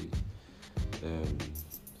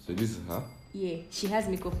 So this is her. Yeah, she has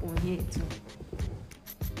makeup on here too.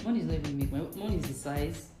 One is not even make. One is the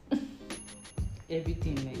size.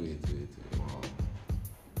 Everything like. Wait. Wow.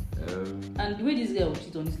 And the way this girl will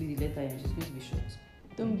cheat on this lady later, and she's going to be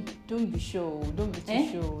short. Don't be sure. Don't be too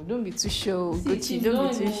Eh? sure. Don't be too sure. See, Gucci, don't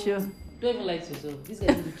be too even- sure. Don't even lie to yourself. This guy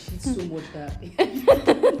is going to cheat so much that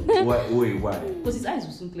Why? because his eyes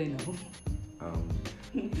will soon clear now. Um,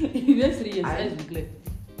 In the next 3 years, his I- eyes will clear.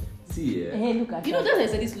 see, yeah. Hey, look at You know, her. that's why I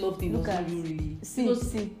said this love thing Look does at- not even really. See,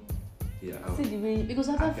 because, see, Yeah. see the way. because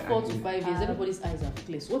after I 4 to can- 5 years, Ah. everybody's eyes are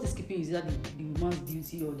clear. So what is keeping you is either the woman's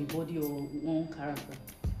beauty or the body or one character.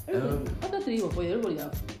 Everybody, after 3 or 4 years, everybody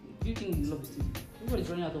have. You think love is still? Everybody's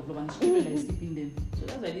running out of love and it's children that is keeping them. So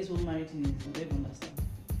that's why this whole marriage thing is. I don't understand.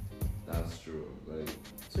 That's true. Like,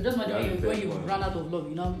 So just imagine Yeah, when you fair point. run out of love,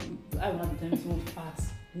 you know, I will not be telling someone fat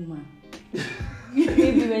woman.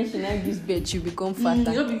 Maybe when she now gives birth, she'll become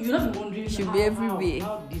fatter. You'll not be wondering. She'll be everywhere.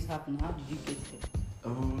 How did this happen? How did you get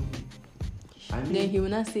there? I mean. Then he will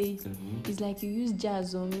not say, Mhm. it's like you use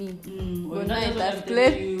jazz on me. Or But you now not it just has want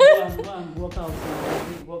cleared. to go and work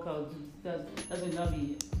out. Work out. That's when you'll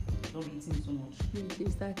be don't be eating so much. She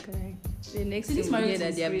start crying. The next See, thing this we hear marriage that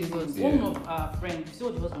is they are crazy. divorced. Yeah. One of our friends, you see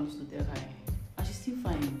what the husband used to tell her, and she's still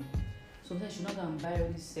fine. Sometimes she'll not go and buy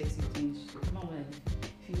all these sexy things. She'll come out like,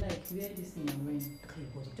 if you like, wear this thing and wear it. Look at your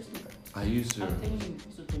body. Just look at it. Are you serious? I'm telling you,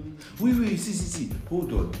 so to me. Wait, see.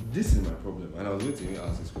 Hold on. This is my problem. And I was waiting to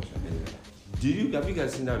ask this question earlier. Have you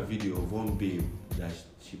guys seen that video of one babe that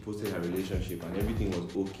she posted her relationship and everything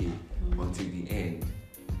was okay until the end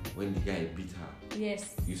when the guy beat her?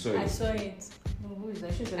 Yes. You saw it? saw it. No, who is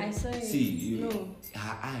that? She's I saw it. See, no,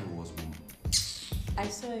 her eye was. I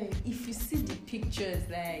saw it. If you see the pictures,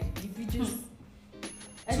 like the videos,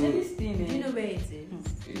 I So- said this thing. do you know where it is?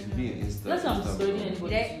 It's being Insta. That's why I'm Instagram. discouraging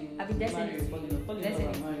anybody I mean, to that's marry it. or fall in love. Fall in That's love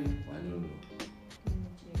it. and marry. I don't know.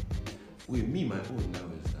 Wait, me, my own now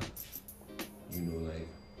is that, you know, like,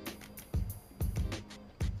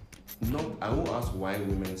 not, I won't ask why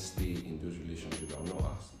women stay in those relationships. I will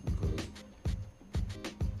not ask because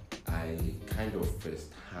I kind of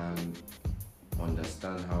firsthand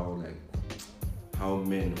understand how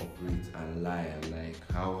men operate and lie and like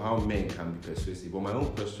how men can be persuasive. But my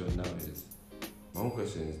own question is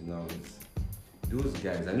those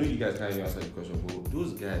guys, I know you guys can't even answer the question, but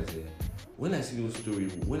those guys, when I see those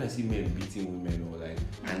stories, when I see men beating women or like,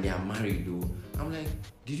 and they are married though, I'm like,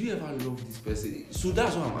 did you ever love this person? So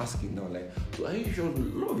that's what I'm asking now. Like, so are you sure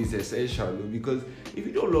love is essential though? Because if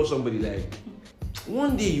you don't love somebody, like,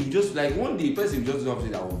 one day the person will just do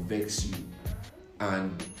something that will vex you,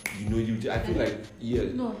 and you know, I feel like, yeah,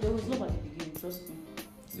 No, there was love at the beginning, trust me.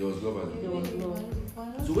 there was love at the There was love.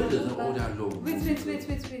 So where does all that love Wait,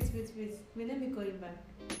 go? let me call you back.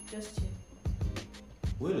 Just check.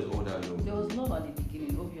 Where does all that love There go? was love at the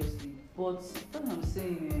beginning, obviously. But what I'm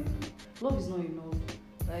saying, love is not enough.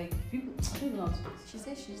 Like, people, I don't even know how to. She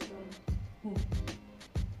said she's done. Who?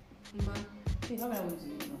 Ma. Hey, how am I going to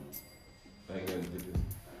do it now? Are you guys did it?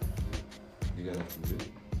 You guys have to do it.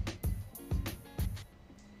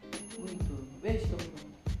 Wait, where is she coming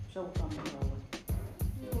from? Shall we come back?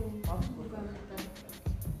 No. How to go back?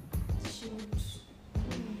 She would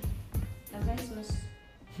advise us.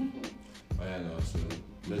 Oh yeah, no, so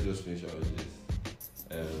let's just finish our list.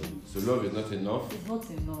 So love is not enough. It's not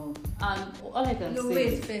enough. And all I can No, say wait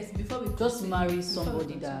is first before we just continue. marry Before we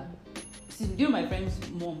somebody continue. that. See, you know, my friend's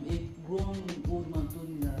mom, a grown old man, told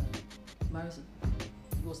me that marry.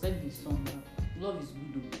 It was telling his son that love is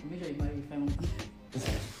good. Though. Make sure you marry a fine woman.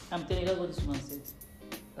 I'm telling you, that's what this woman said.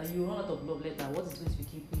 Like you run out of love letter, what is going to be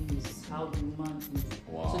keeping is how the woman is.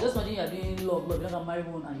 Wow. So just imagine you are doing love, you're not married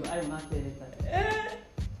one and your eye will not clear letter.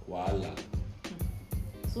 Voila.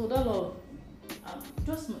 So that love,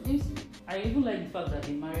 I even like the fact that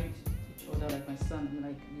they married each other, like my son.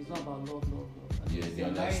 Like it's not about love. Yeah, they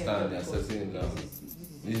understand. They're settling down.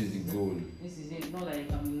 This is the goal. This is it. Not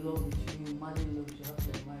like I'm in love with you, madly in love with you, have to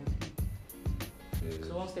get married. Yeah.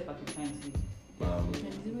 So one step at a time. See. And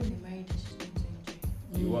the way they married, she's going to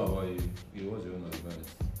enjoy. What about you? What's your own advice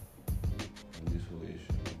on this whole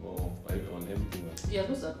issue? Or on everything else? Yeah,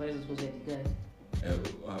 those advices was like the guy.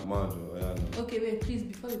 Okay, wait, please,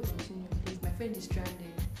 before we continue, please. My friend is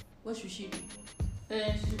stranded. What should she do? She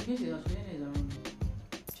should go to the Australian around.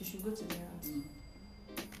 She should go to their house.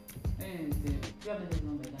 And if you have any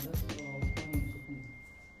number, then just call him to open.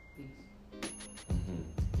 Please.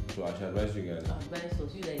 So I should advise you guys. Advice for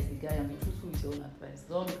you that is the guy and be truthful with your own advice.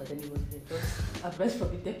 Don't look at anybody. Just advice from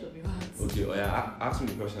the depth of your heart. Okay, ask me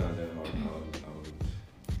the question and then I'll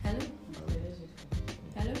Hello?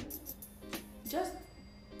 Hello? Just,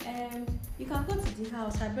 you can go to the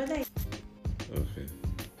house. I'd rather. Okay.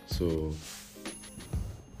 So,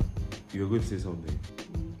 you're going to say something?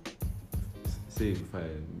 Say if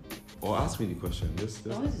or ask me the question. Just. I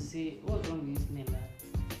wanted to say, what's wrong with this name?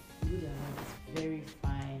 You are very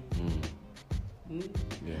fine. Yeah.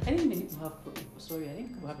 I think many people have I think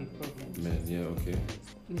people have a problem. Men, yeah, okay.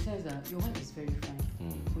 In the sense that your wife is very fine.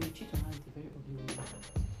 When you cheat on her, it's a very ugly woman.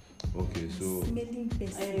 Okay, so. Smelling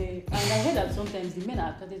person. And I heard that sometimes the men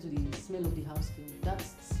are attracted to the smell of the house girl. That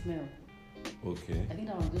smell. Okay. I think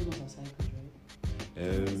that one of those ones are cycles, right?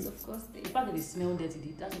 Yes, of course. The fact that they smell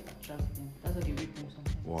dirty, that's what attracts them. That's what they rape them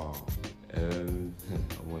sometimes. Wow.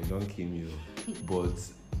 Well, don't kill me though. But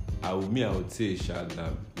I would say, Shad,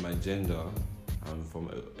 that my gender, and from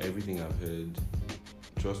everything I've heard,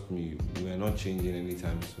 trust me, we are not changing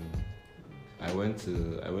anytime soon. I went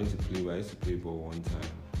to play. I used to play ball one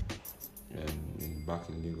time, back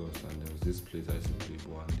in Lagos, and there was this place I used to play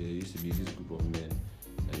ball, and there used to be this group of men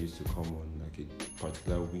that used to come on like a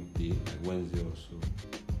particular weekday, like Wednesday or so.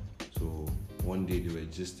 So one day they were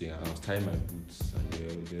gisting, and I was tying my boots, and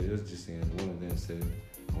they were just gisting, and one of them said,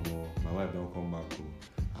 "Oh, my wife don't come back."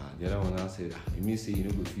 The other one now said, "You mean say you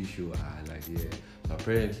know go fish show?" Like yeah. So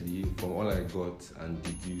apparently, from all I got and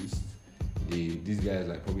deduced, these guys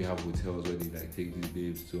like probably have hotels where they like take these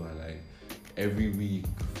babes to, and like every week,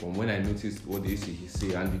 from when I noticed what they used to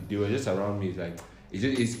say, and they were just around me, like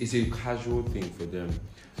it's a casual thing for them.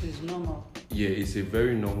 So it's normal. Yeah, it's a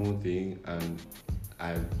very normal thing, and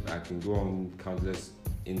I can go on countless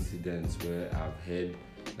incidents where I've heard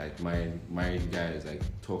like my married guys like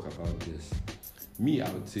talk about this. Me, I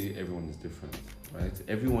would say everyone is different, right?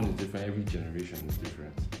 Everyone is different. Every generation is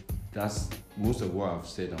different. That's most of what I've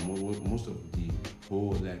said, and most of the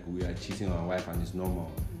whole like we are cheating on our wife and it's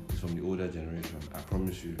normal is from the older generation. I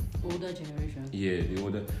promise you. Older generation. Yeah, the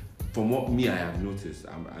older. From what I have noticed,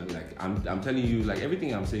 I'm telling you, like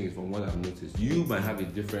everything I'm saying is from what I've noticed. You might have a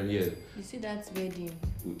different You see that wedding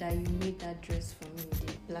that you made that dress for me,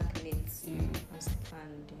 the black knits and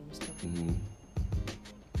stuff. Mm-hmm.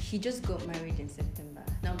 He just got married in September.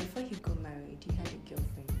 Now before he got married, he had a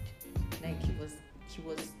girlfriend. Like he was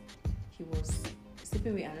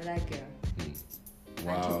sleeping with another girl.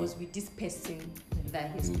 Wow. And he was with this person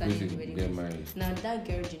that he's planning the wedding get with. married. Now that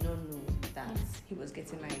girl did not know that he was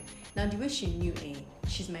getting married. Now the way she knew,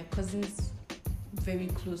 she's my cousin's very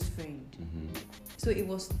close friend. Mm-hmm. So it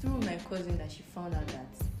was through my cousin that she found out that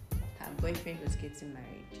her boyfriend was getting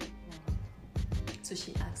married. So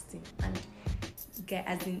she asked him, and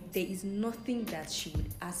as in, there is nothing that she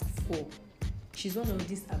would ask for. She's one of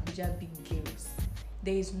these Abuja big girls.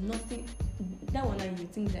 There is nothing. That one, you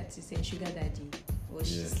think that she's a sugar daddy, or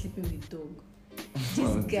she's sleeping with dog.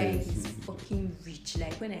 This guy is fucking rich.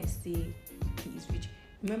 Like when I say he is rich,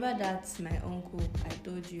 remember that my uncle, I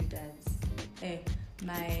told you that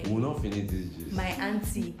we'll not finish this gist. My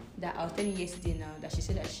auntie that I was telling you yesterday now, that she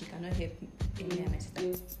said that she cannot help me and my sister.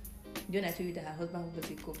 The one I told you that her husband was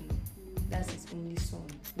a governor. That's his only son,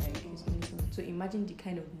 like his only son. So imagine the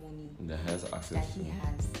kind of money that has access that he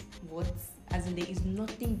has. What? As in, there is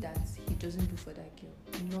nothing that he doesn't do for that girl.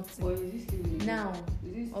 Nothing. Or is this now,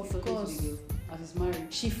 of course, as he's married,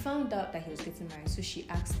 she found out that he was getting married, so she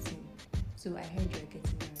asked him. So I heard you're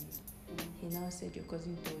getting married. He now said your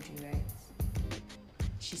cousin told you, right?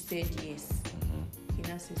 She said yes. He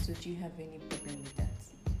now said, so do you have any problem with that?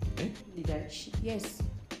 the guy? Yes.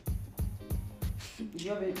 Did you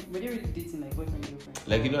have a, were they really dating like boyfriend and girlfriend?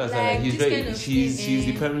 Like, you know, Like, like he's this very, kind of she's thing,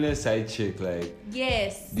 the permanent side chick. Like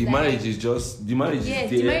Yes. the like, marriage is just the marriage Yes, is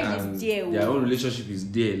the there, marriage is and there, their oh. own relationship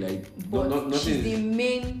is there. Like But nothing. she's the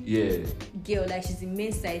main Yeah, girl. Like she's the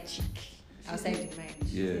main side chick outside the marriage.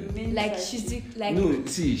 yeah. Like she's the, like No,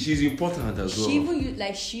 see, she's important as well. she even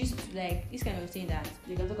like she used to like this kind of thing that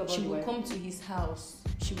They can talk about she the will wife. come to his house.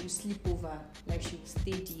 She will sleep over. Like she will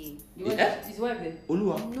stay there. The wife, Yeah. his wife there.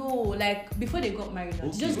 Oluwa. No, like before they got married. Now.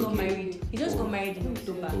 Okay, He just got okay. married. He just Oh. got married in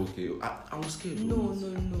October. Okay, I was scared. No.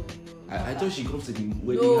 I thought she comes to the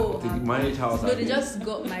wedding, No, to the marriage house. No, and they then- just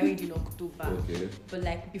got married in October. Okay. But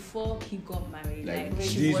like before he got married, Like, like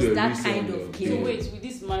she these was were that recent, kind though. of So girl. Yeah. wait, with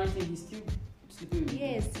this marriage thing, he's still sleeping with you?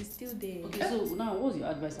 Yes, he's still there. Okay, so now what's your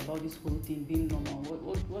advice about this whole thing being normal?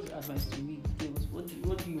 What's your advice to me, girls? What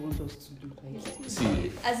do you want us to do? Like,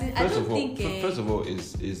 See, As in, I first don't of all, think. first of all,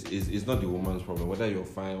 is not the woman's problem. Whether you're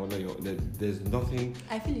fine, whether you're there's nothing.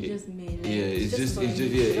 I feel it's just me. Like, Yeah, it's just funny.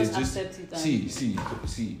 yeah, it's just just. accept it and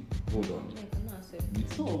See. Hold on. Like, I'm not accepting.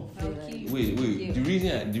 so I'll like, kill you. Wait.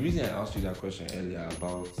 Yeah. The reason I asked you that question earlier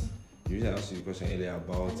about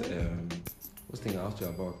what's the thing I asked you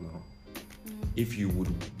about now? If you would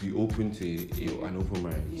be open to an open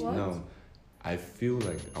marriage. What? Now, I feel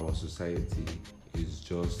like our society is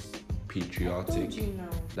just I patriotic. told you now.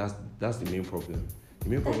 That's the main problem. The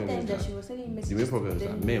main problem That time is that that she was sending the messages. main problem is to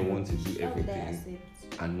that them, men want to do how would I everything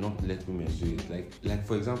accept? and not let women do it. Like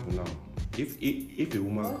for example now, if a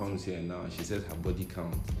woman What? comes here now and she says her body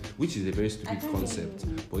count, which is a very I stupid can't concept,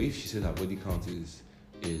 hear you. but if she says her body count is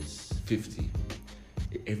 50,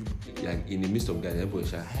 like in the midst of guys, everybody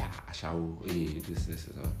shout, this.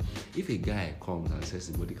 If a guy comes and says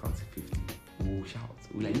his body count is 50, we'll shout.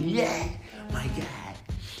 We're like, yeah, my guy.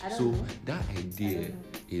 I don't So know. that I idea don't know.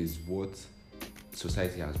 is what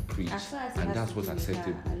society has preached, As far as it and has that's to what's do with her,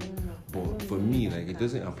 acceptable. I don't know. I But don't for know me, about like it that.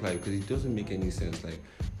 doesn't apply because it doesn't make any sense. Like,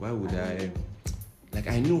 why would don't I? know. Like,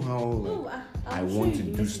 I know how No, I I'll show want you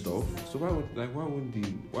to the do messages stuff. now. So why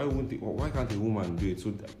can't a woman do it?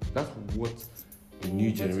 So that's what the new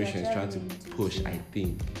But we are generation is trying trying to to push. do I that.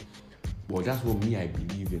 think. But that's what I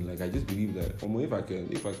believe in. Like I just believe that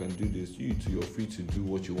if I can do this, you're free to do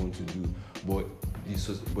what you want to do.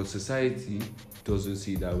 But society doesn't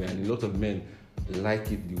see that way, and a lot of men like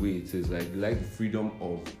it the way it is. Like the freedom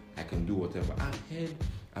of I can do whatever.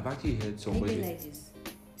 I've actually heard Maybe somebody. like this.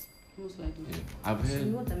 most likely. Yeah, I've So you heard.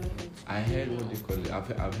 know what I mean? I heard what they call it.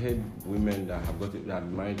 I've heard women that have that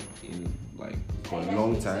married in like for a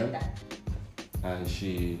long time, and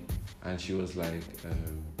she was like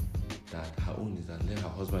that her own is that let her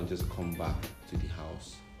husband just come back to the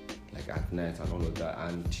house like at night and all of that,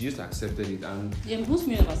 and she just accepted it. And Yeah, most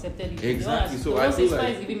men have accepted it. Exactly, so the I one feel sister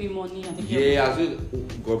like- is giving me money and taking care yeah,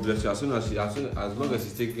 of God bless you. As long as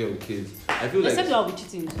she's taking care of the kids, I feel except like. I'll be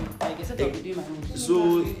cheating too. Like except I'll be doing my own.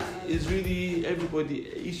 So it's really everybody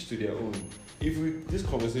each to their own. This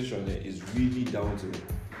conversation is really down to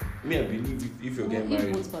me. I believe if you're getting if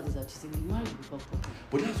married, both parties are cheating, the marriage will become problem.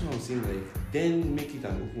 but that's what I'm saying. Like then make it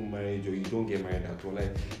an open marriage, or you don't get married at all.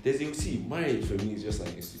 Like marriage for me is just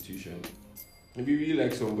an institution. If you really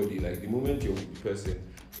like somebody, like the moment you're with the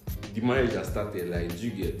person, the marriage has started. Like do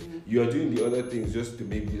you get, you are doing the other things just to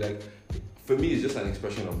maybe like. For me, it's just an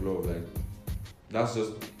expression of love. Like that's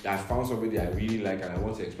just I found somebody I really like and I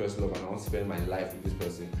want to express love and I want to spend my life with this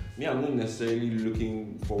person. Me, I'm not necessarily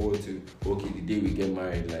looking forward to the day we get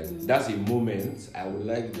married. Like that's a moment I would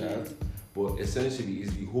like that, but essentially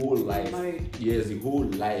it's the whole life. Married. Yes, the whole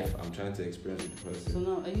life I'm trying to experience with the person. So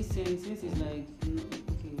now, are you saying since it's like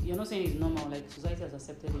okay, you're not saying it's normal, like society has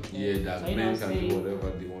accepted it? Yeah, so that are you men now can saying do whatever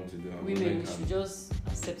they want to do. And women can. should just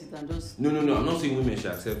accept it and just. No. I'm not saying women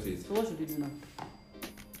should accept it. So what should we do now?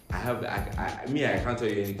 I can't tell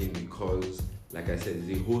you anything because, like I said,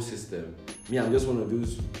 it's a whole system. Me, I'm just one of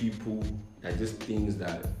those people that just thinks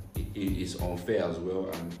that it is unfair as well,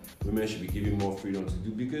 and women should be given more freedom to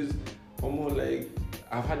do because, almost like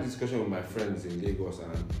I've had discussion with my friends in Lagos,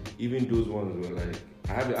 and even those ones were like,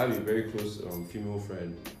 I have a very close female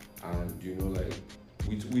friend, and you know, like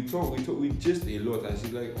we talk just a lot, and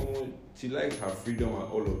she's like, she likes her freedom and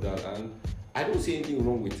all of that, and I don't see anything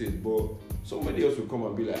wrong with it, but somebody else will come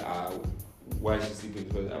and be like, why is she sleeping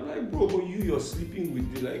with this? I'm like, bro, but you're sleeping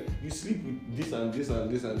with this, like you sleep with this and this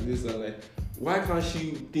and this and this, and like, why can't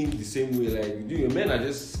she think the same way? Like, men are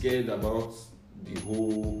just scared about the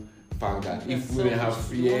whole fact that if women have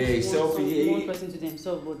one person to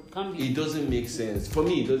themselves, but can't be. it doesn't make sense. For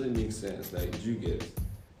me, it doesn't make sense. Like, do you get?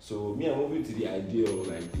 So me, I'm moving to the idea of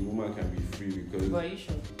like the woman can be free because But are you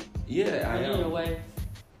sure? yeah, I And am. your wife.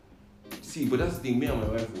 see, but that's the thing. Me and my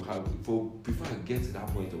wife will have before I get to that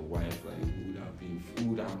point of wife, like we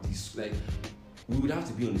would have this, like we would have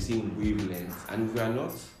to be on the same wavelength, and if we are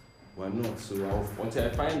not, we're not. So until I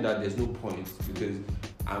find that there's no point, because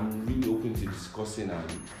I'm really open to discussing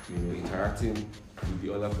and interacting with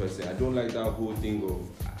the other person. I don't like that whole thing of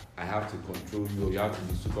I have to control you or you have to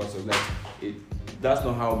be super soft. Like that's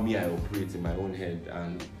not how I operate in my own head,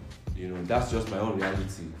 and that's just my own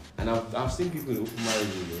reality. And I've seen people in open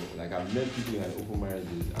marriages, like I've met people in open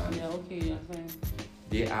marriages, and fine.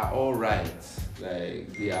 They are all right.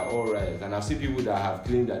 Like they are all right. And I've seen people that have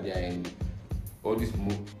claimed that they are in all this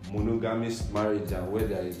monogamous marriage and where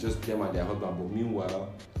there is just them and their husband, but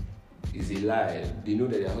meanwhile, it's a lie. They know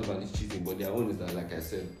that their husband is cheating, but their own is that, like I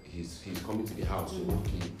said, he's coming to the house, so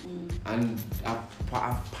okay. And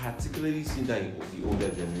I've particularly seen that in the older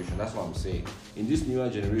generation. That's what I'm saying. In this newer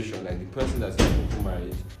generation, like the person that's in open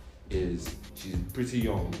marriage she's pretty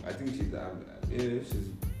young. I think she's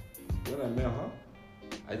when I met her,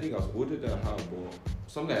 I think I was older than her, but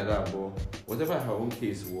something like that. But whatever her own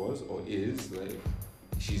case was or is, like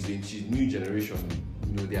she's new generation.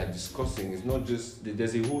 They are discussing. It's not just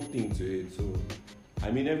there's a whole thing to it. So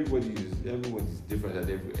I mean, everyone is different at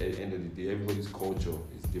the end of the day. Everybody's culture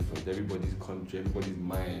is different. Everybody's country, everybody's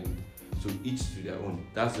mind. So each to their own.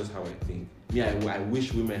 That's just how I think. Me, I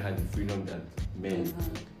wish women had the freedom that men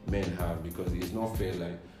have, because it's not fair.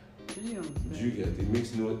 Like, you get it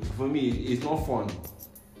makes for me. It's not fun.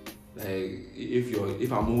 Like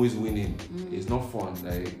if I'm always winning, it's not fun.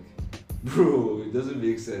 Like, bro, it doesn't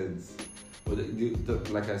make sense. But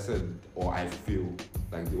like I said, or I feel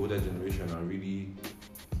like the older generation are really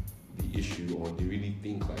the issue, or they really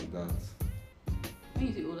think like that. When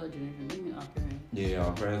you say older generation, do you mean our parents? Yeah,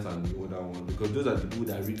 our parents and the older one, because those are the people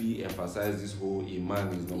that really emphasize this whole a man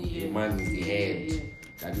is the head. Yeah.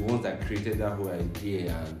 Like the ones that created that whole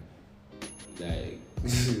idea, and like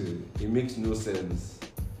it makes no sense.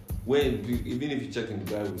 Even if you check in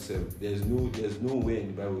the Bible itself, there's no way in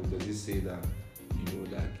the Bible does it say that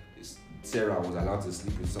like Sarah was allowed to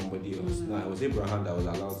sleep with somebody else. No, it was Abraham that was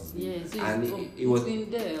allowed to sleep. Yeah, and it was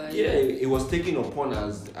been there. Like, it was taken upon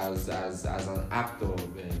as an act of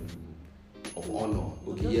honor.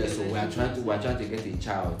 Okay, so we're trying to get a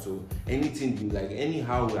child. So anything like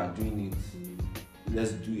anyhow we are doing it,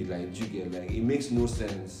 let's do it. Like you get, like it makes no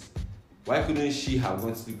sense. Why couldn't she have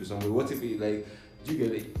gone to sleep with somebody? What if it like? Do you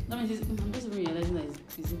get it? I'm just realizing that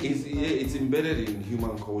it's embedded in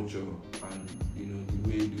human culture and the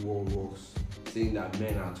way the world works, saying that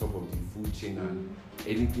men are on top of the food chain and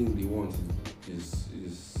anything they want is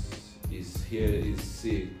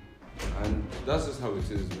safe, and that's just how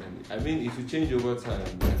it is, man. I mean, if you change over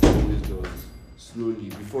time, like it always does, slowly.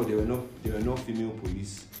 Before there were no female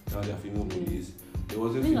police, now there are female police. There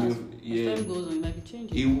wasn't female. As time goes on, it might be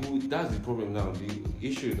changing. That's the problem now. The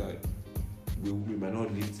issue is that we might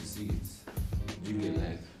not live to see it. You get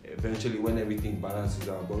like eventually when everything balances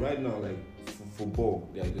out. But right now, like football,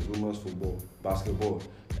 like there's women's football, basketball,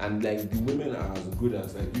 and like the women are as good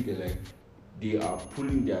as like you get like they are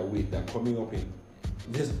pulling their weight. They're coming up in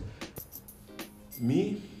this.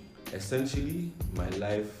 Me, essentially, my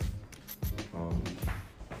life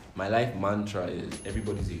mantra is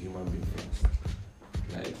everybody's a human being first.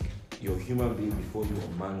 Like you're a human being before you're a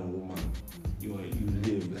man or woman. You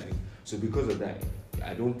live like. So because of that,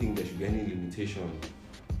 I don't think there should be any limitation.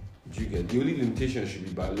 The only limitation should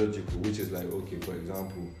be biological, which is like, okay, for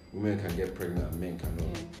example, women can get pregnant, men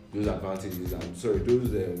cannot. Those advantages, those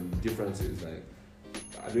differences, like,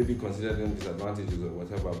 I don't even consider them disadvantages or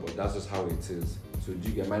whatever, but that's just how it is. So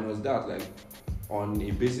minus that, like, on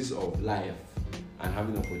a basis of life and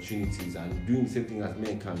having opportunities and doing the same thing as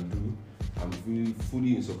men can do, I'm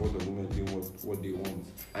fully in support of women doing what they want,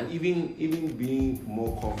 and even being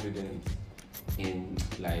more confident in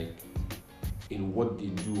what they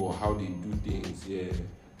do or how they do things. Yeah,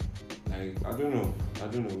 like I don't know.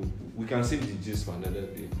 We can save the gist for another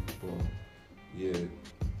day, but yeah.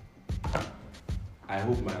 I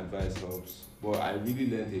hope my advice helps. But I really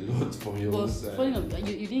learned a lot from your own side. Funny enough,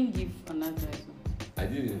 you didn't give an advice. I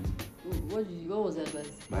didn't. What was the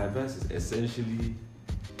advice? My advice is essentially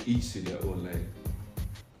each to their own. Like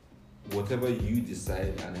whatever you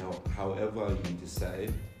decide and however you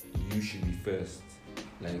decide, you should be first.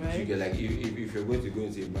 Like right. You get like if you're going to go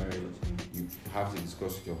into a marriage, you have to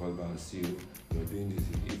discuss with your husband and see you're doing this.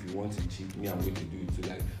 If you want to cheat, I'm going to do it to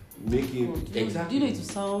like make it exactly. Do you need to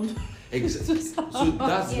sound? Exactly. So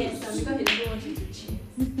that's yes, because he doesn't want you to cheat.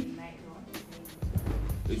 He might not.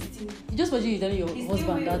 Just imagine you telling your It's husband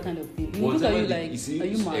still that real. kind of thing. He looks at you like, are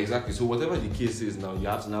you mad? Exactly. So whatever the case is now, you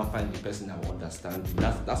have to now find the person that will understand you.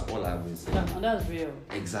 That's all I've been saying. Yeah, and that's real.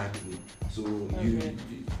 Exactly. So Okay.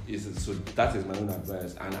 so that is my own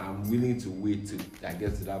advice, and I'm willing to wait till I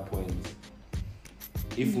get to that point.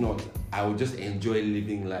 If not, I will just enjoy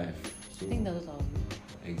living life. So I think that's what I'll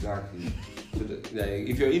do. exactly. So like,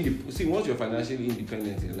 if you're once you're financially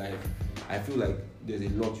independent in life, I feel like there's a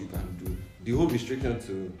lot you can do. The whole restriction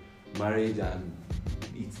to marriage and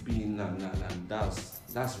it's being and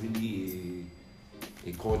that's really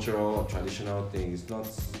a cultural, traditional thing. It's not.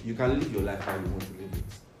 You can live your life how you want to live it.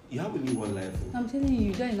 You have only one life. Oh. I'm telling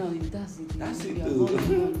you, die now. That's it. That's it, You are though.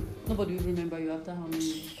 gone. Nobody will remember you after how many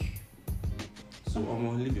years. So I'm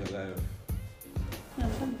gonna live your life. Yeah,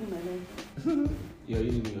 I'm trying to live my life. You're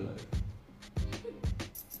living your life.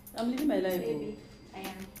 I'm living my life. Maybe I am.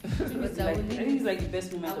 I think it's like the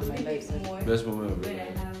best moment of my life. sir. More Best moment of when your I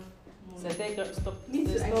life. have more. So I think stop. Me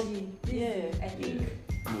too, Stop. actually. Yeah. I think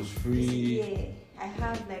Most free. yeah, I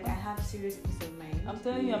have serious peace of mind. I'm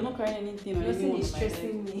telling you, I'm not carrying anything on Nothing anyone is in my life.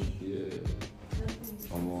 stressing me. Yeah. Nothing is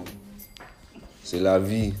Come on. stressing me. C'est la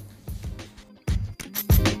vie.